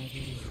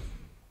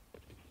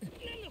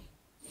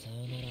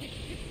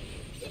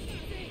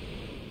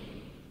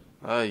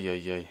 Ay,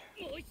 ay, ay.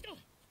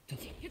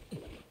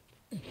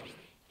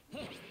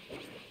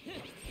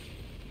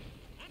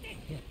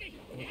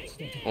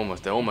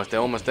 Almost there, almost there,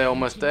 almost there,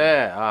 almost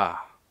there.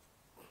 Ah.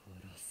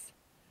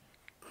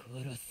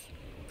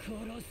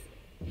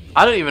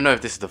 I don't even know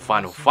if this is the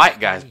final fight,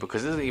 guys,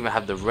 because it doesn't even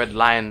have the red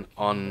line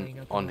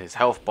on his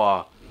health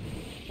bar,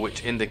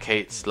 which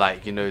indicates,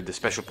 like, you know, the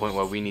special point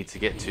where we need to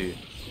get to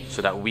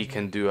so that we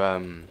can do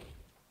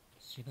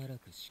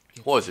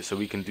what is it? So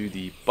we can do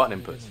the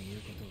button inputs.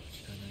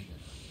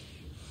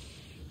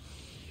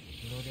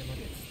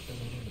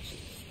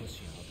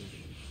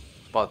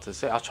 About to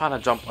say, I was trying to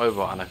jump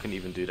over and I couldn't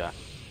even do that.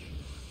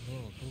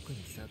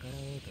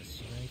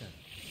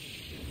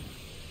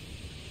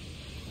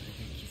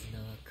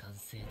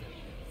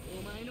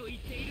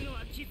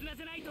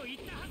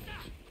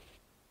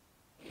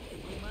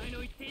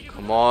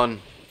 Come on.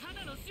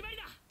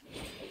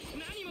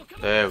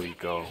 There we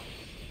go.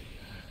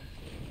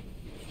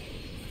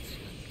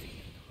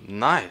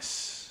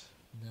 Nice.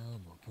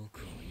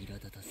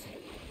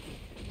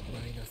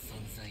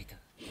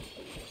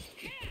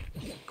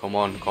 Come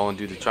on,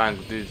 do the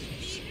triangle, do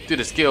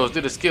the skills,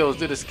 do the skills,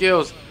 do the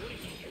skills.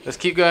 Let's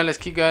keep going, let's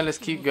keep going, let's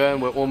keep going.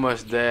 We're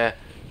almost there.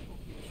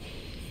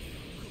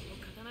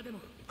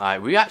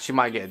 Alright, we actually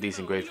might get a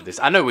decent grade for this.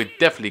 I know we're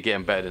definitely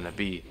getting better than a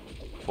B.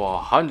 For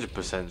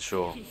 100%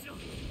 sure.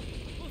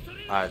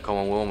 Alright, come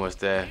on, we're almost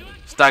there.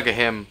 Stagger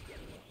him.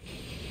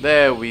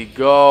 There we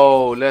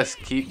go. Let's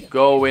keep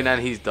going,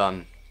 and he's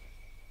done.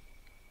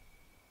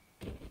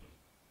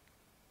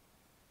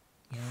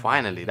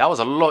 Finally, that was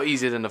a lot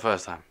easier than the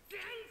first time.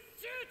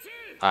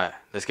 Alright,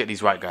 let's get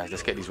these right, guys.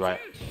 Let's get these right.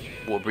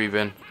 Water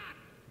breathing.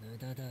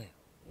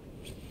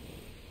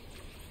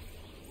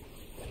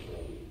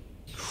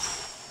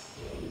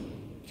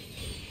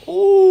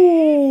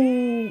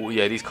 Oh,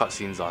 yeah, these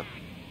cutscenes are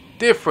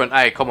different.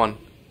 Hey, come on.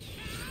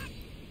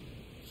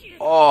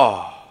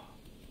 Oh.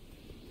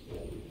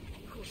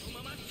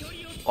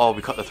 Oh,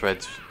 we cut the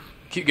threads.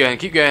 Keep going,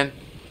 keep going.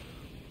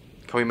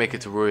 Can we make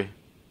it to Rui?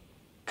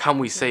 Can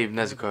we save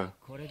Nezuko?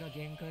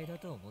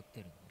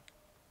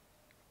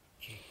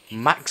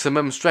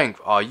 Maximum strength?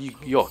 Are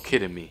you're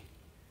kidding me.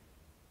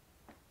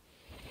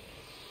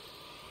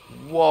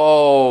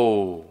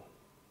 Whoa.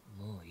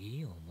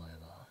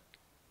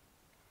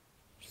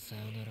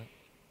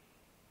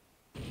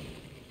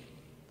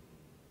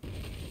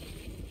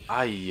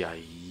 Ay,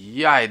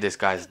 ay, ay, this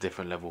guy's a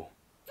different level.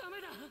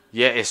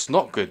 Yeah, it's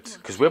not good,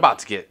 because we're about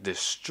to get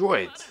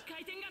destroyed.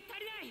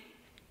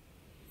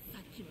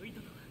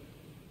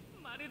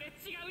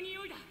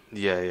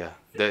 Yeah.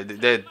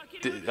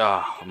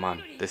 Oh,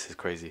 man, this is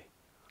crazy.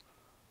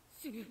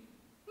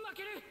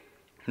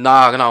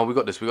 Nah, we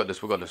got this. What are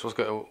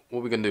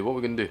we gonna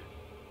do?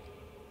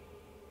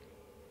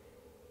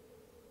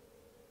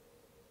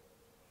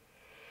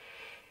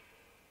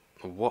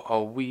 What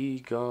are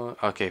we going?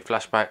 Okay,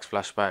 flashbacks.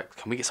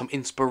 Can we get some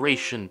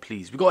inspiration,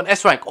 please? We got an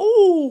S rank.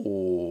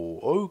 Oh,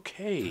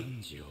 okay.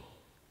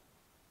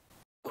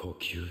 呼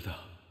吸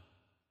だ。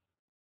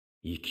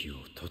息を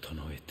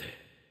整えて、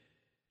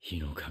火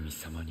の神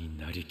様に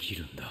なりき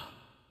るんだ。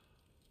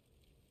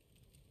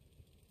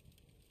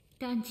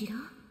炭治郎、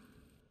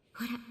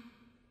ほら、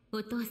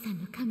お父さ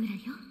んの神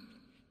楽よ。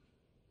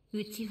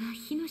うちは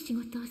火の仕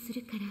事をす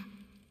るから、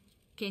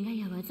怪我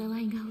や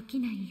災いが起き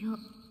ないよう。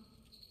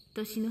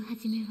年の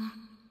初めは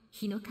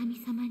火の神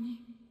様に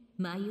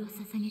舞を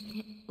捧げ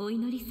てお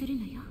祈りする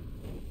のよ。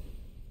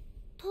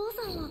父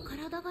さんは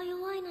体が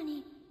弱いの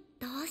に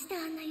どうしてあ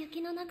んな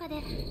雪の中で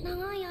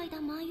長い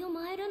間舞を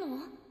舞える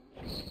の？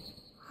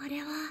あれ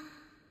は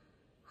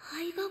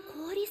肺が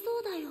凍りそ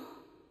うだよ。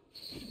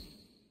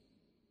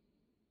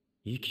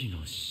息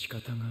の仕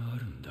方があ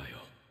るんだよ。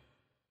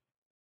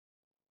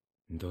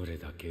どれ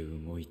だけ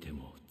動いて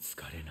も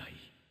疲れない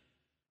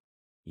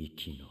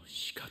息の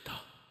仕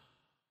方。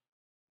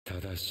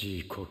正し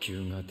い呼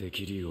吸がで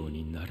きるよう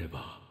になれ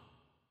ば、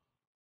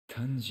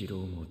炭治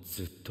郎も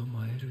ずっと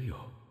舞えるよ。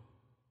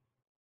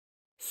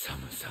寒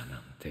さな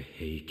んて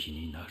平気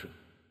になる。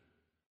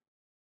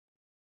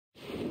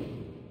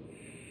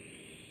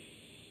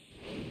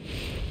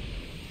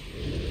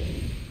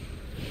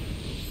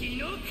ヒ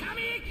ノカ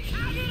ミカ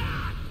グラ！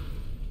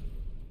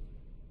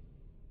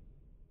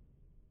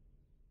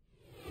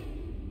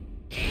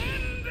エ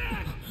ンブ！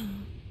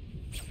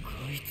こ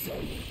いつ。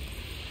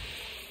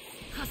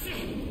走れ！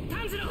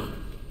炭治郎！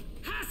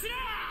走れ！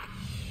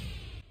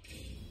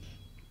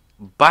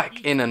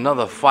 Back in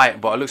another fight,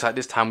 but it looks like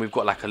this time we've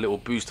got like a little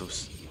boost of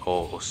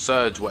or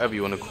surge, whatever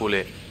you want to call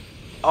it.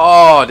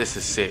 Oh, this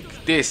is sick.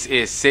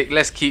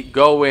 Let's keep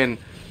going.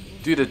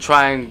 Do the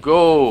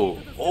triangle.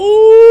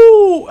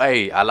 Oh,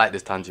 hey, I like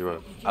this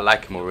Tanjiro. I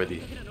like him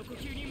already.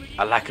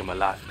 I like him a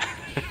lot.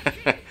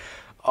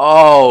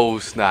 Oh,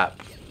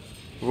 snap.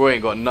 Roy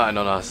ain't got nothing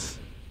on us.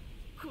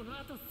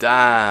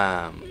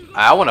 Damn.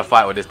 I want to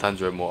fight with this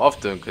Tanjiro more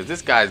often because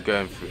this guy's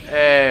going through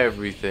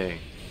everything.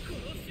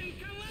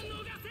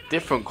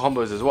 Different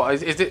combos as well.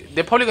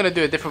 They're probably going to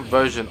do a different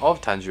version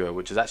of Tanjiro,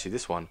 which is actually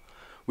this one.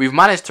 We've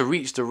managed to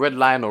reach the red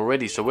line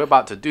already, so we're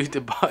about to do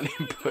the button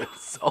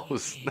inputs. Oh,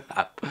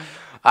 snap.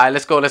 Alright,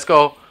 let's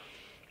go.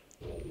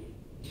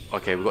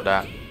 Okay, we got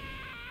that.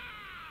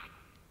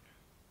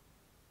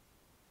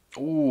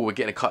 Ooh, we're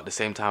getting a cut at the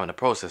same time in the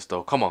process,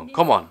 though. Come on.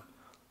 Come on,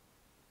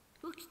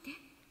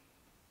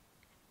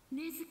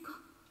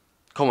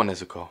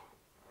 Nezuko.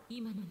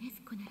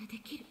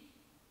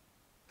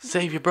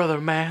 Save your brother,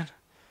 man.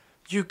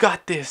 You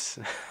got this.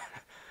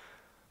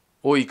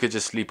 Or you could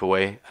just sleep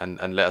away and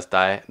let us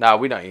die. Nah,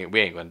 we ain't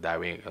gonna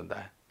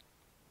die.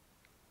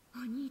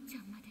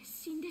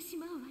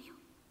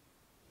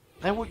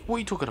 Hey, what are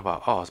you talking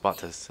about? Oh, I was about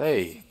to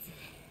say.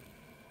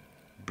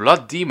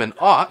 Blood demon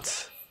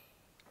art?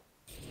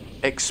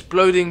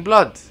 Exploding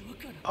blood.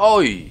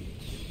 Oi!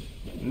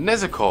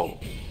 Nezuko.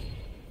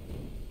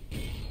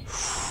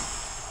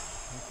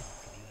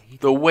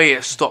 The way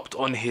it stopped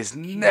on his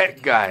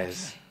neck,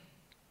 guys.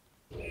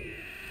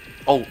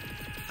 Oh,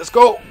 let's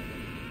go.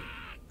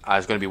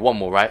 It's going to be one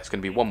more, right? It's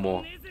going to be one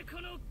more.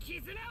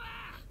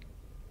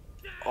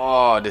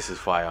 Oh, this is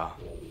fire.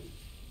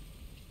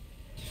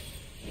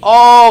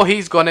 Oh,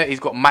 he's got it.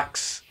 He's got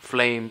max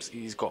flames.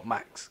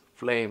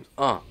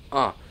 Oh,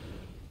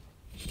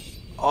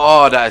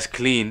 that is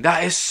clean.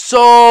 That is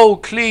so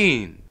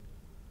clean.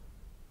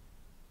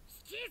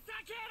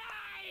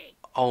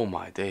 Oh,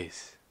 my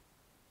days.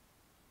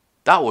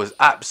 That was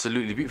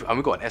absolutely beautiful. And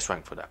we got an S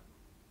rank for that. "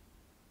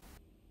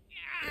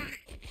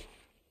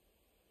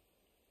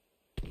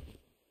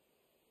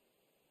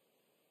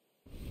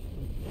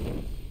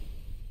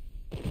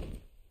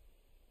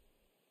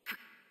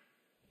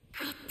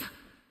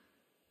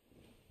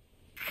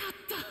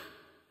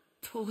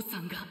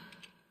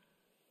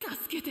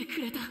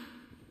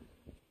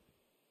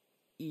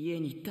家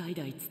に代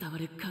々伝わ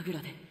る神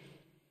楽で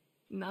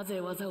なぜ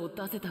技を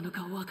出せたの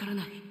かわから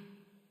ない。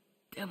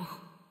でも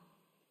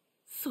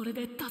それ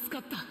で助か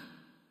った。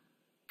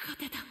勝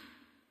て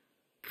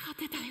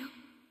たよ。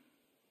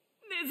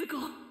禰豆子。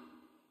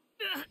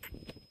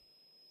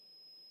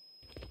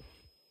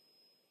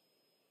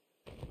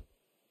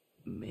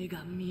目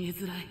が見え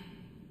づらい。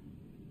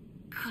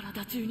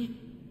体中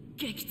に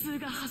激痛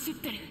が走っ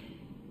てる。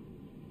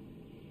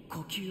呼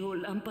吸を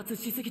乱発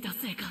しすぎた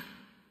せいか、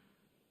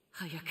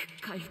早く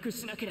回復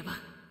しなければ。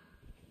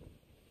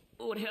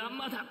俺は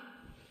まだ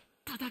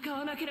戦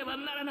わなければ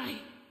ならない。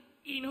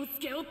伊之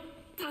助を助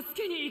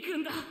けに行く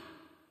んだ。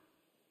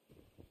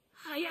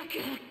早く。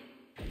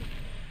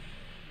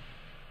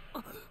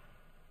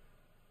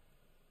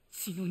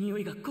血の匂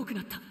いが濃く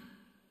なった。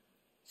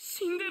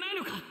死んでない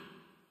のか。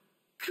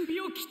首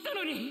を切った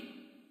の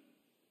に。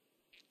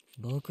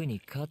僕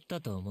に勝った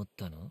と思っ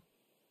たの？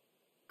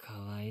か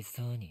わい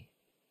そうに。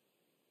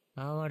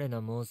哀れな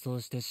妄想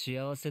して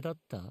幸せだっ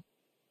た？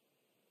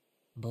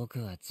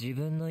僕は自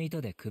分の意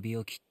図で首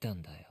を切った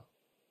んだよ。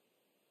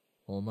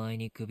お前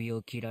に首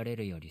を切られ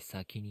るより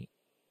先に。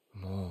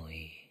もう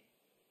いい。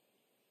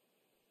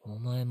お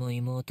前も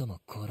妹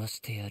も殺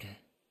してやる。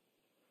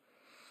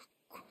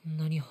こん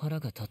なに腹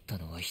が立った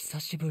のは久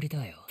しぶり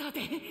だよ。立て、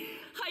早く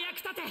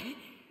立て。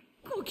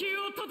呼吸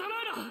を整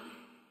えろ。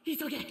急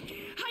げ、早く。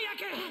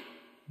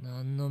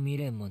何の未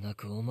練もな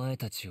くお前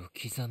たちを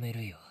刻め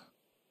るよ。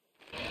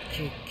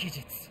血気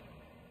術、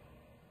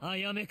あ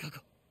やめか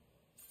ご。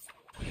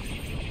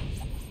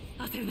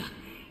焦るな、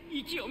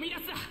息を乱す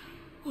な。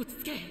落ち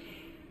着け、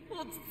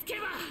落ち着け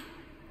ば。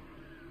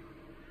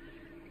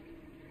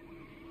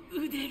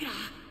腕が上がらない。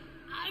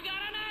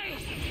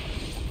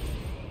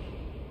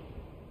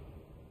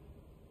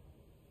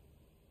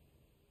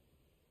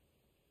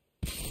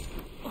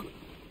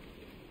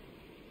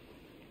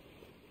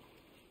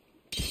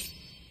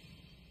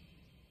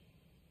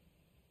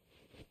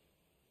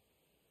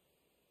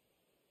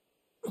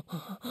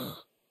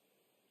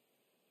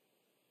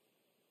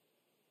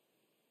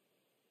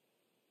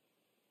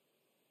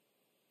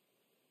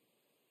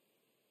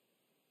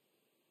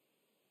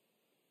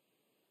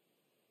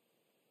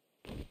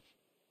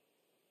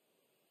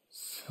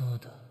そう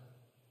だ、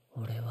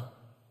俺は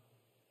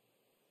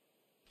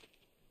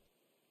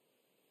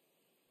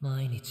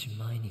毎日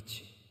毎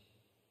日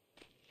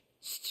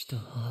父と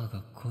母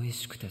が恋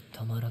しくて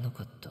たまらな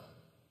かった。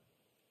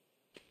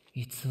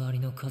偽り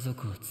の家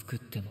族を作っ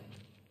ても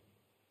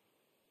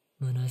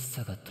虚し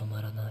さが止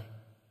まらない。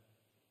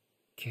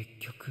結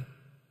局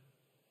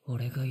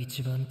俺が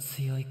一番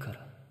強いか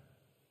ら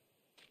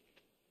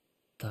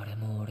誰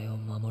も俺を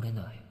守れ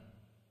ない、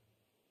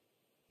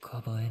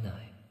かばえな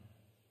い。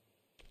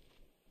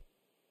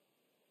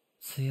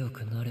強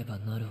くなれば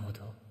なるほ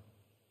ど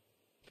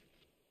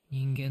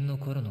人間の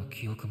頃の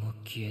記憶も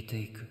消えて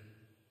いく。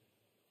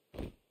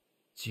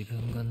自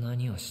分が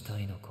何をした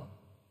いのか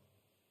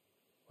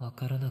わ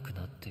からなく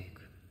なってい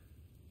く。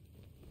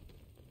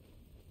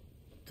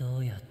ど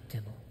うやって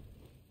も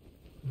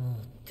も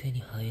う手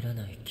に入ら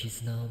ない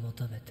絆を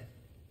求めて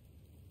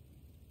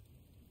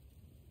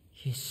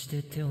必死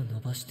で手を伸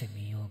ばして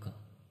みようが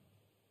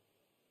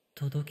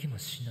届きも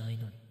しない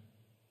のに。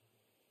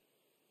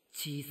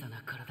小さ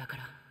な体か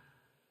ら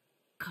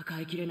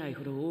抱えきれない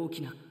ほど大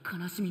きな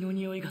悲しみの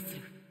匂いがす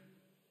る。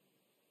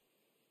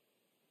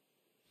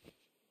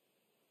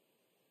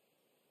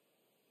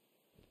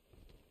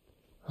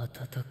暖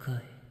か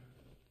い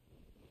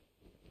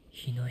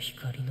日の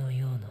光の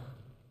ような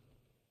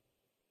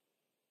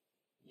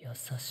優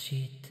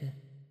しい手。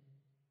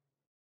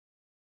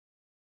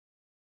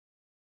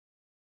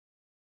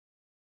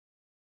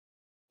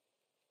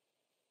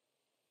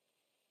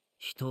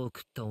人を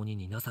食った鬼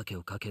に情け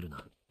をかける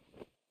な。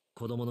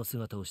子供の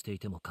姿をしてい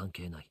ても関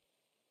係ない。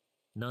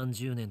何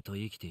十年と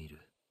生きてい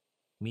る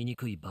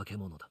醜い化け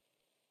物だ。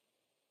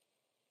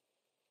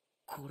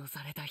殺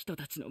された人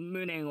たちの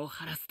無念を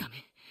晴らすため、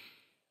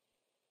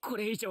こ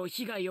れ以上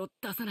被害を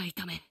出さない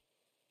ため、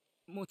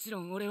もち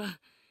ろん俺は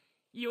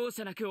容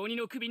赦なく鬼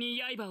の首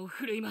に刃を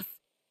振るいます。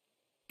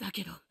だ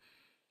けど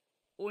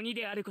鬼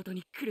であること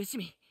に苦し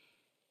み、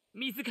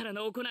自ら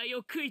の行いを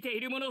悔いてい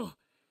る者を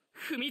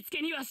踏みつ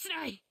けにはし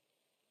ない。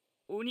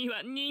鬼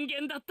は人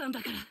間だったん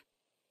だから。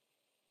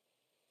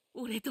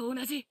俺と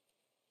同じ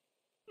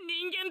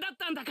人間だっ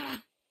たんだから。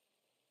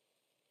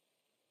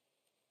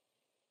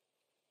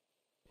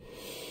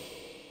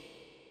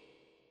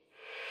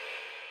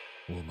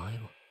お前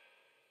は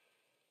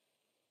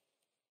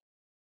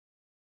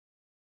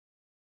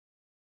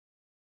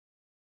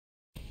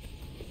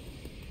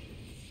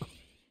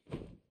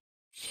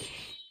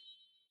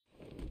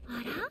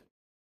あら？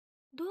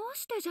どう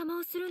して邪魔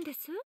をするんで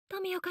す、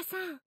富岡さ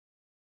ん。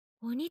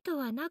鬼と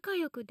は仲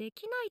良くで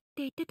きないって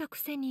言ってたく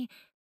せに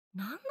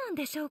何なん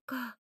でしょう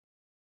か。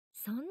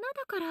そんな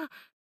だから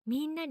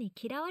みんなに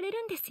嫌われ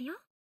るんですよ。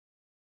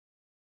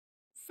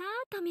さあ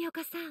富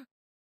岡さん、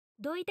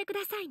どいてく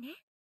ださいね。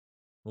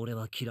俺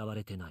は嫌わ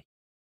れてない。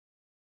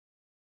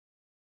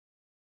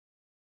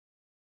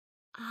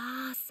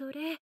ああ、そ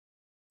れ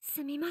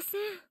すみませ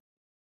ん。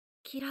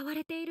嫌わ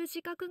れている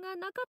自覚が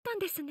なかったん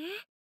ですね。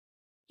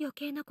余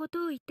計なこ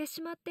とを言って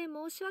しまって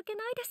申し訳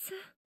ないです。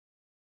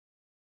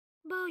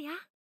坊や。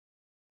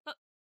は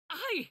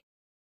い。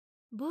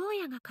坊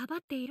やがかばっ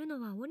ているの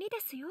は鬼で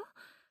すよ。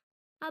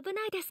危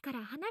ないですか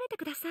ら離れて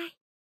ください。違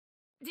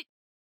い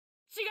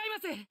ま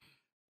す。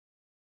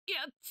い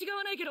や、違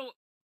わないけど、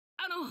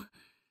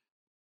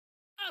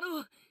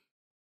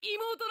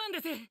妹なん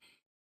です。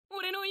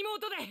俺の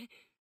妹で。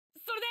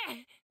それ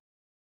で。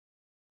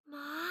ま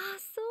あ、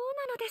そう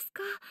なのです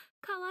か。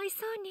かわい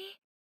そうに。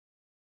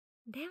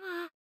で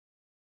は、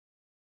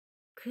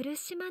苦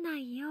しまな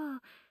いよ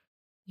う、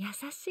優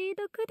しい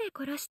毒で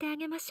殺してあ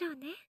げましょう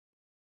ね。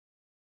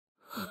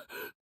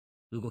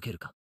動ける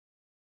か？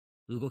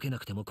動けな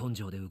くても根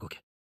性で動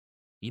け。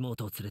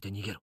妹を連れて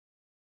逃げろ。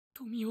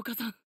富岡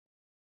さん、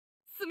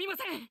すみま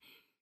せん。あ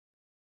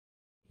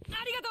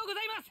りがとうご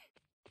ざいます。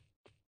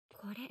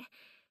これ、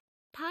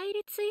対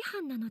立違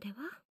反なのでは？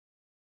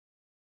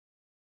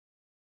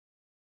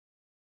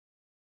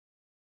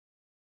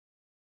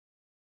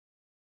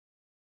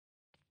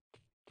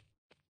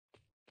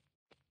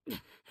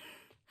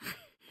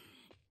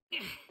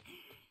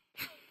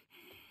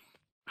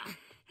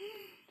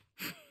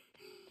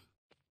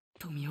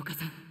富岡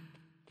さん。あ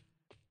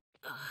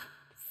あ、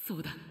そ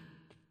うだ。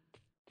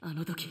あ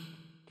の時、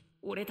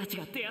俺たち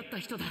が出会った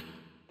人だ。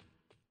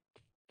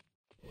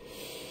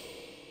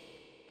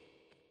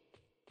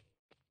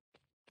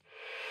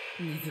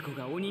禰豆子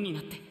が鬼にな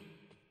って、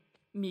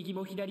右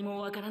も左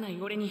もわからな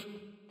い俺に、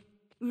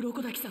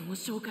鱗滝さんを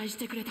紹介し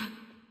てくれた。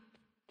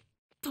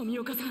富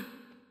岡さん。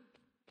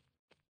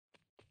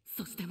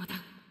そしてまた、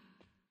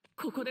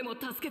ここでも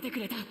助けてく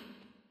れた。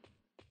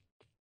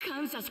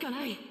感謝しか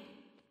ない。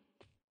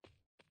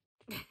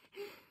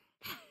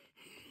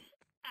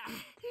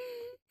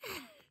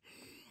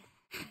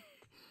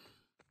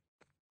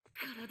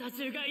体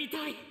中が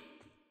痛い。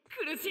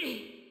苦しい。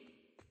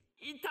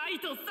痛い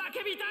と叫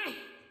びたい。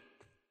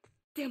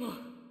でも我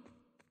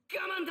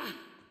慢だ。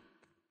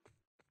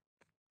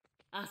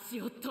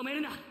足を止め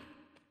るな。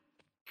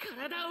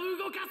体を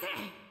動かせ。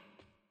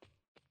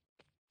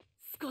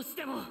少し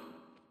でも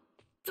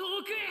遠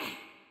く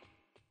へ。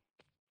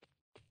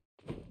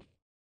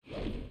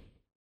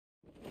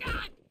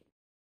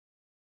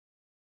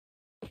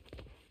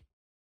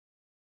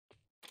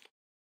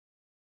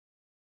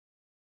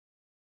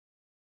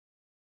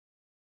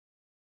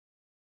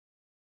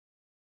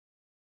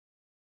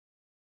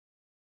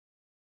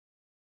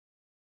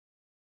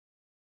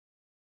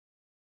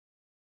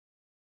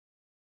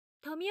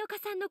富岡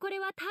さんのこれ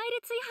は対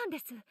立違反で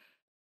す。鬼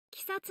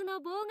殺の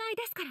妨害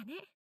ですからね。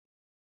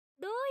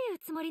どういう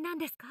つもりなん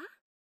ですか？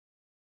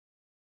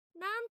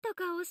なんと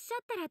かおっしゃっ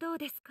たらどう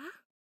ですか？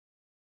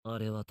あ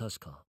れは確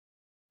か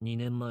2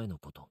年前の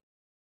こと。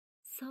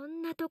そ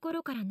んなとこ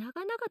ろから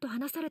長々と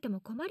話されても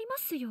困りま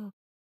すよ。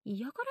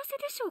嫌がらせ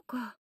でしょう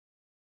か。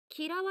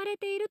嫌われ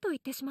ていると言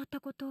ってしまっ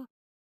たこと、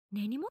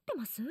根に持って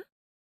ます？伝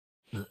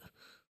令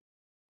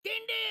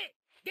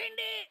伝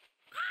令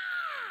は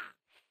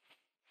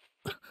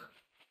あ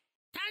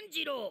炭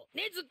治郎、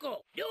禰豆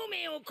子、両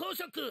名を拘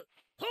束、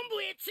本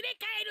部へ連れ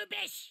帰る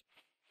べし。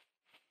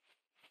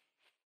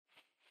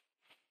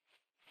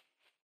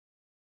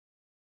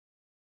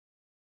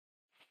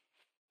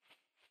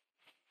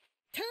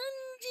炭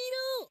治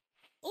郎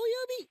お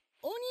よび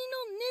鬼の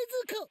禰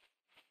豆子、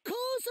拘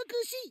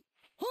束し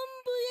本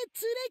部へ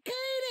連れ帰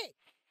れ。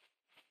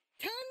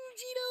炭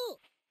治郎、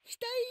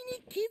額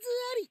に傷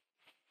あり、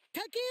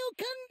竹を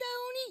噛んだ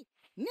鬼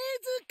禰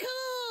豆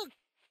子。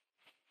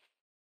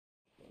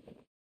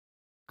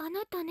あ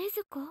なた禰豆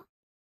子？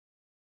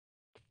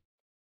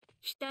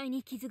額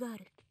に傷があ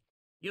る。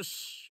よ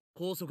し、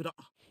拘束だ。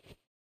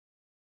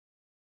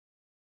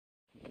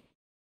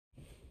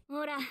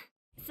ほら、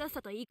さっ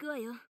さと行くわ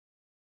よ。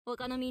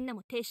他のみんな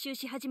も撤収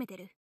し始めて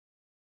る。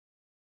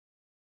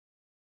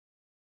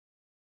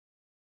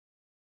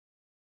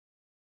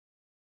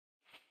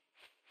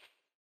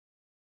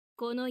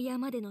この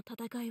山での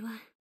戦いは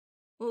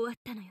終わっ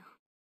たのよ。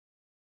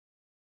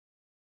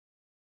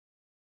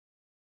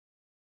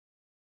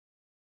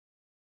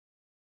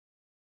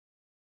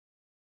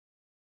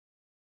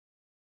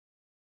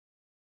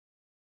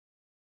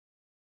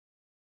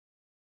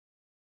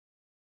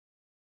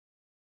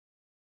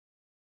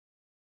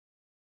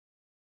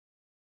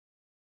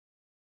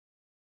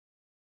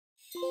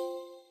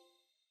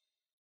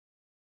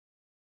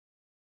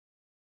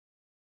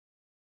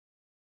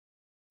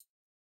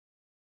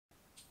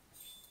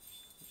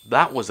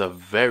That was a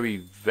very,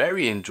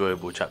 very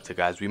enjoyable chapter,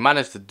 guys. We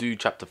managed to do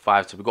chapter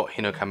 5. So we got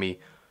Hinokami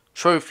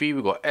Trophy,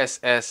 we got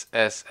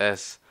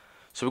SSSS.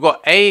 So we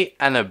got A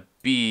and a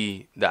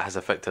B that has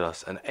affected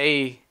us. An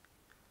A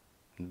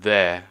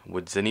there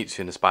with Zenitsu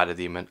and the Spider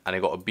Demon. And I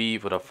got a B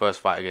for the first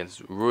fight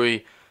against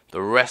Rui.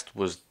 The rest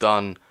was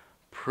done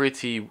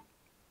pretty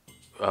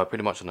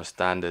much on a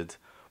standard.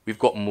 We've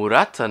got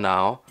Murata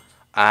now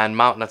and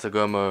Mount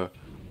Natagumo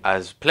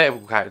as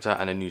playable character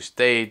and a new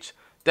stage.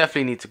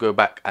 Definitely need to go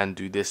back and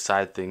do this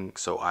side thing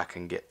so I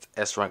can get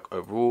S rank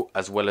overall,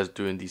 as well as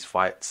doing these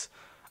fights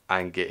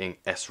and getting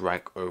S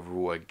rank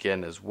overall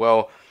again as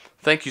well.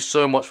 Thank you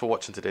so much for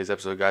watching today's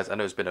episode, guys. I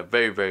know it's been a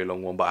very, very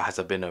long one, but it has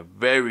been a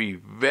very,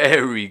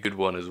 very good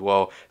one as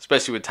well,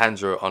 especially with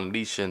Tanjiro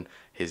unleashing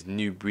his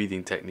new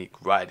breathing technique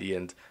right at the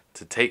end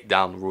to take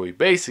down Roy.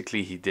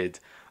 Basically, he did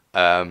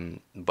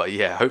But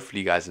yeah,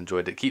 hopefully you guys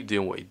enjoyed it. Keep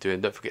doing what you're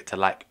doing. Don't forget to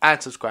like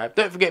and subscribe.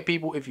 Don't forget,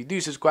 people, if you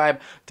do subscribe,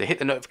 to hit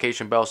the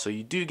notification bell so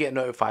you do get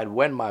notified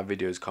when my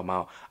videos come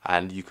out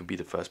and you can be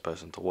the first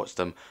person to watch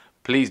them.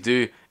 Please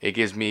do. It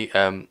gives me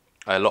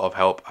a lot of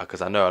help,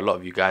 because I know a lot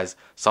of you guys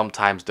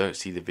sometimes don't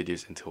see the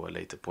videos until a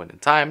later point in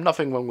time.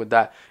 Nothing wrong with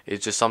that.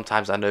 It's just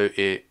sometimes I know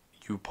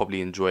you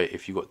probably enjoy it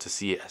if you got to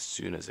see it as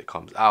soon as it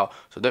comes out.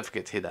 So don't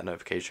forget to hit that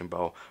notification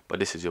bell. But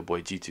this is your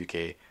boy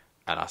G2K,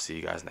 and I'll see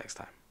you guys next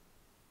time.